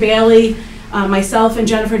Dr. Bailey, myself and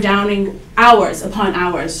Jennifer Downing, hours upon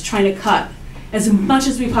hours trying to cut as much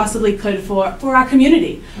as we possibly could for our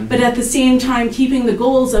community. But at the same time, keeping the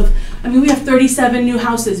goals of, we have 37 new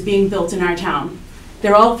houses being built in our town.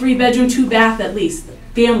 They're all 3-bedroom, 2-bath at least.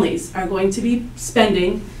 Families are going to be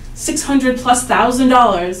spending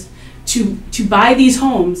 $600,000+ to buy these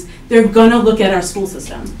homes. They're gonna look at our school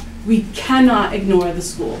system. We cannot ignore the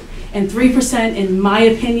school. And 3%, in my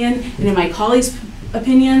opinion, and in my colleagues'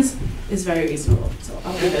 opinions, is very reasonable. So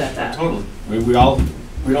I'll leave it at that. Totally.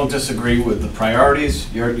 We don't disagree with the priorities.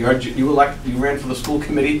 You ran for the school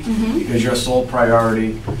committee because your sole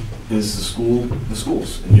priority is the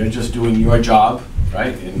schools, and you're just doing your job,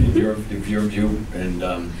 right? In your view, and.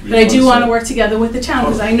 But I do want to work together with the town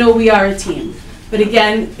because I know we are a team. But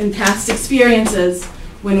again, in past experiences,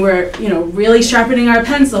 when we're really sharpening our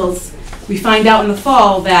pencils, we find out in the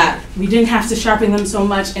fall that we didn't have to sharpen them so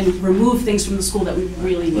much and remove things from the school that we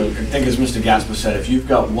really need. I think as Mr. Gasper said, if you've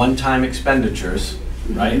got one-time expenditures,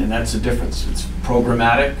 right? And that's the difference. It's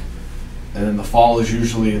programmatic, and then the fall is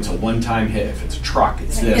usually, it's a one-time hit. If it's a truck,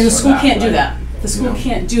 it's this or that. And the school can't do right? that. The school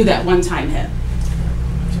can't do that one-time hit.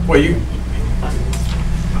 Well, you're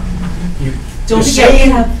Don't forget we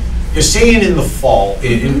saying, have, you're saying in the fall,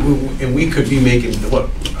 and we could be making, look,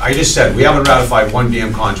 I just said, we haven't ratified one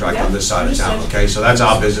damn contract on this side of town, understood. okay? So that's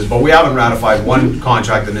our business, but we haven't ratified one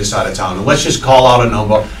contract on this side of town. And let's just call out a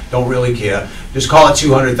number, don't really care. Just call it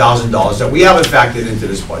 $200,000 that we haven't factored into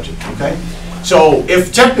this budget, okay? So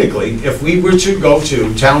if technically, if we were to go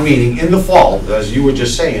to town meeting in the fall, as you were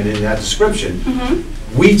just saying in that description,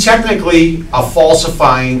 we technically are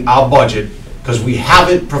falsifying our budget because we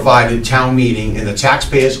haven't provided town meeting and the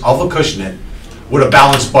taxpayers of Acushnet with a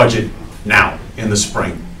balanced budget now in the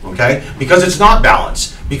spring, okay? Because it's not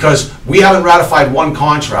balanced, because we haven't ratified one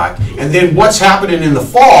contract. And then what's happening in the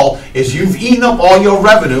fall is you've eaten up all your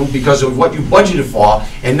revenue because of what you budgeted for,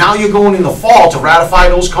 and now you're going in the fall to ratify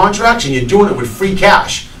those contracts and you're doing it with free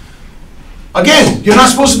cash. Again, you're not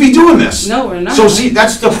supposed to be doing this. No, we're not. So see,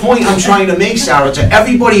 that's the point I'm trying to make, Sarah, to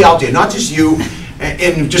everybody out there, not just you,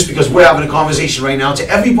 and just because we're having a conversation right now, to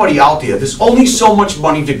everybody out there, there's only so much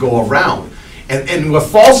money to go around. And we're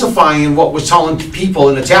falsifying what we're telling people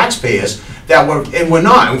and the taxpayers that we're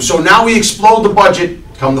not. So now we explode the budget.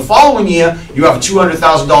 Come the following year, you have a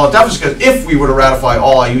 $200,000 deficit, because if we were to ratify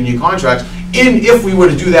all our union contracts, and if we were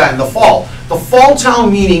to do that in the fall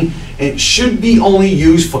town meeting, it should be only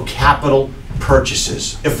used for capital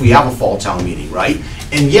purchases, if we have a fall town meeting, right?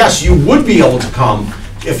 And yes, you would be able to come,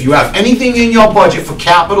 if you have anything in your budget for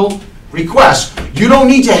capital requests, you don't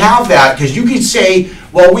need to have that, because you could say,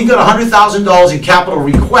 well, we got $100,000 in capital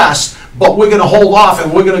requests, but we're gonna hold off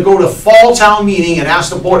and we're gonna go to fall town meeting and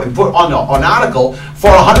ask the board and put on an article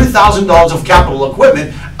for $100,000 of capital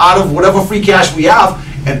equipment out of whatever free cash we have.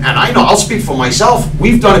 And I know, I'll speak for myself,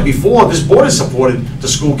 we've done it before, this board has supported the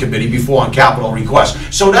school committee before on capital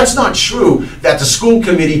requests. So that's not true that the school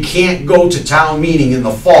committee can't go to town meeting in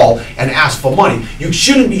the fall and ask for money. You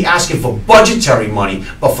shouldn't be asking for budgetary money,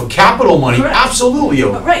 but for capital money, Correct. absolutely.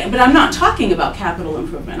 Right, but I'm not talking about capital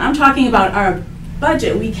improvement. I'm talking about our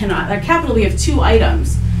budget. We cannot, our capital, we have 2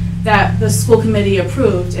 items that the school committee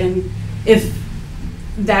approved, and if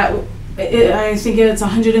that, I think it's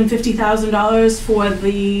 $150,000 for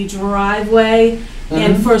the driveway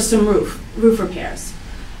and for some roof repairs.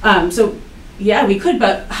 So yeah, we could,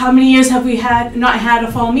 but how many years have we not had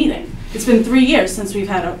a fall meeting? It's been 3 years since we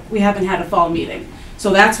haven't had a fall meeting.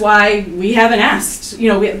 So that's why we haven't asked. You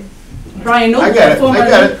know, Brian knows. I get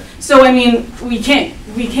it. So I mean, we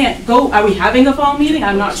can't go. Are we having a fall meeting?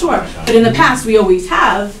 I'm not sure. But in the past, we always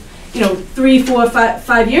have. You know, 3, 4,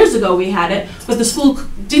 5 years ago we had it, but the school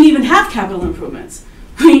didn't even have capital improvements.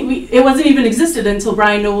 It wasn't even existed until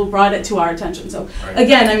Brian Noel brought it to our attention. So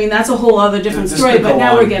again, I mean, that's a whole other different story, but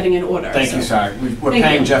now we're getting in order. Thank you, Sarah. We're Thank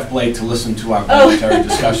paying you. Jeff Blake to listen to our budgetary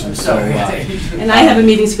discussions, so. And I have a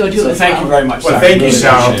meeting to go to So as well. thank you very much, Well, Sarah. thank you, Really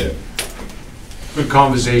Sarah. appreciate it. Good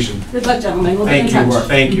conversation. Good luck, gentlemen. We'll be in Thank you, touch.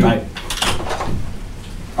 thank you. Right.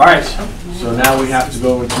 All right, so now we have to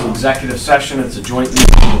go into executive session. It's a joint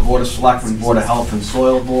meeting of the Board of Selectmen, Board of Health, and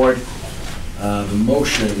Soil Board. The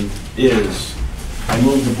motion is, I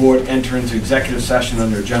move the board enter into executive session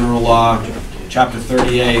under General Law, Chapter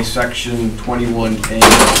 30A, Section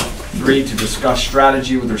 21A3, to discuss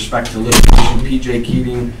strategy with respect to litigation, P.J.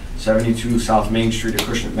 Keating, 72 South Main Street,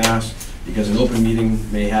 Acushnet, Mass., because an open meeting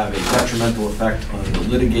may have a detrimental effect on the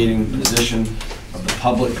litigating position of the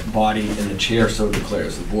public body, and the chair so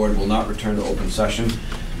declares. The board will not return to open session.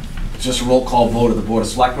 It's just a roll call vote of the Board of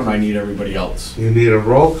Selectmen. I need everybody else. You need a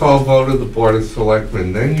roll call vote of the Board of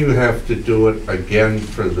Selectmen, then you have to do it again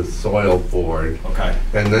for the Soil Board, Okay,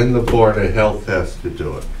 and then the Board of Health has to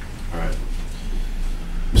do it. all right.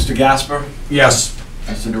 Mr. Gasper, Yes.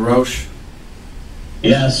 Mr. DeRoche,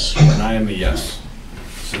 Yes. and I am a yes.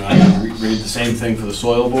 So now I'm going to read the same thing for the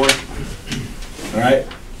Soil Board. All right?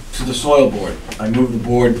 To the Soil Board, I move the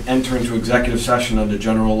board enter into executive session under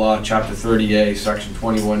General Law, Chapter 30A, Section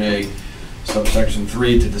 21A, Subsection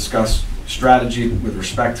 3, to discuss strategy with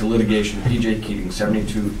respect to litigation, P.J. Keating,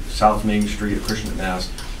 72 South Main Street, Acushnet,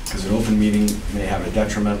 Mass., because an open meeting may have a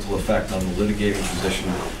detrimental effect on the litigating position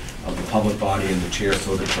of the public body, and the chair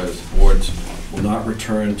so declares. The boards will not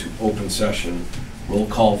return to open session. Roll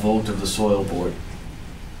call vote of the Soil Board.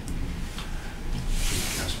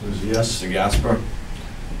 Gasper's a yes. Mr. Gasper?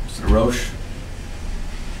 Mr. Roche?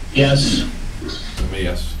 Yes. And me,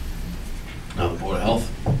 yes. Now the Board of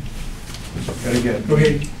Health? Gotta get.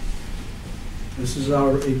 Okay. This is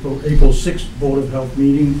our April 6th Board of Health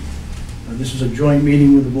meeting. This is a joint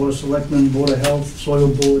meeting with the Board of Selectmen, Board of Health, Soil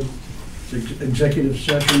Board. It's an executive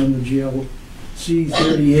session under GL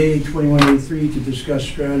C30A 21A3 to discuss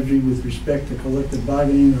strategy with respect to collective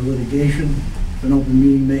bargaining or litigation. If an open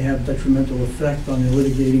meeting may have detrimental effect on the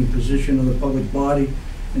litigating position of the public body,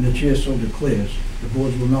 and the chair so declares. The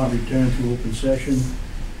boards will not return to open session.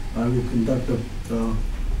 I will conduct a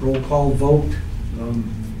roll call vote.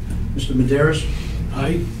 Mr. Maderas?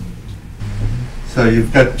 Aye. So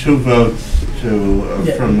you've got 2 votes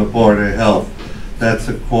Yeah. from the Board of Health. That's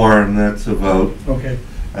a quorum, that's a vote. Okay.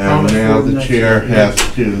 And much now for the the next chair one? has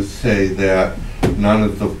to say that none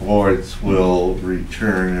of the boards will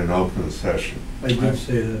return in open session. I did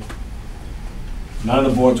say that. None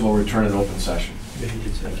of the boards will return in open session. Yeah, he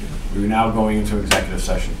did say that. We're now going into executive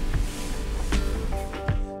session.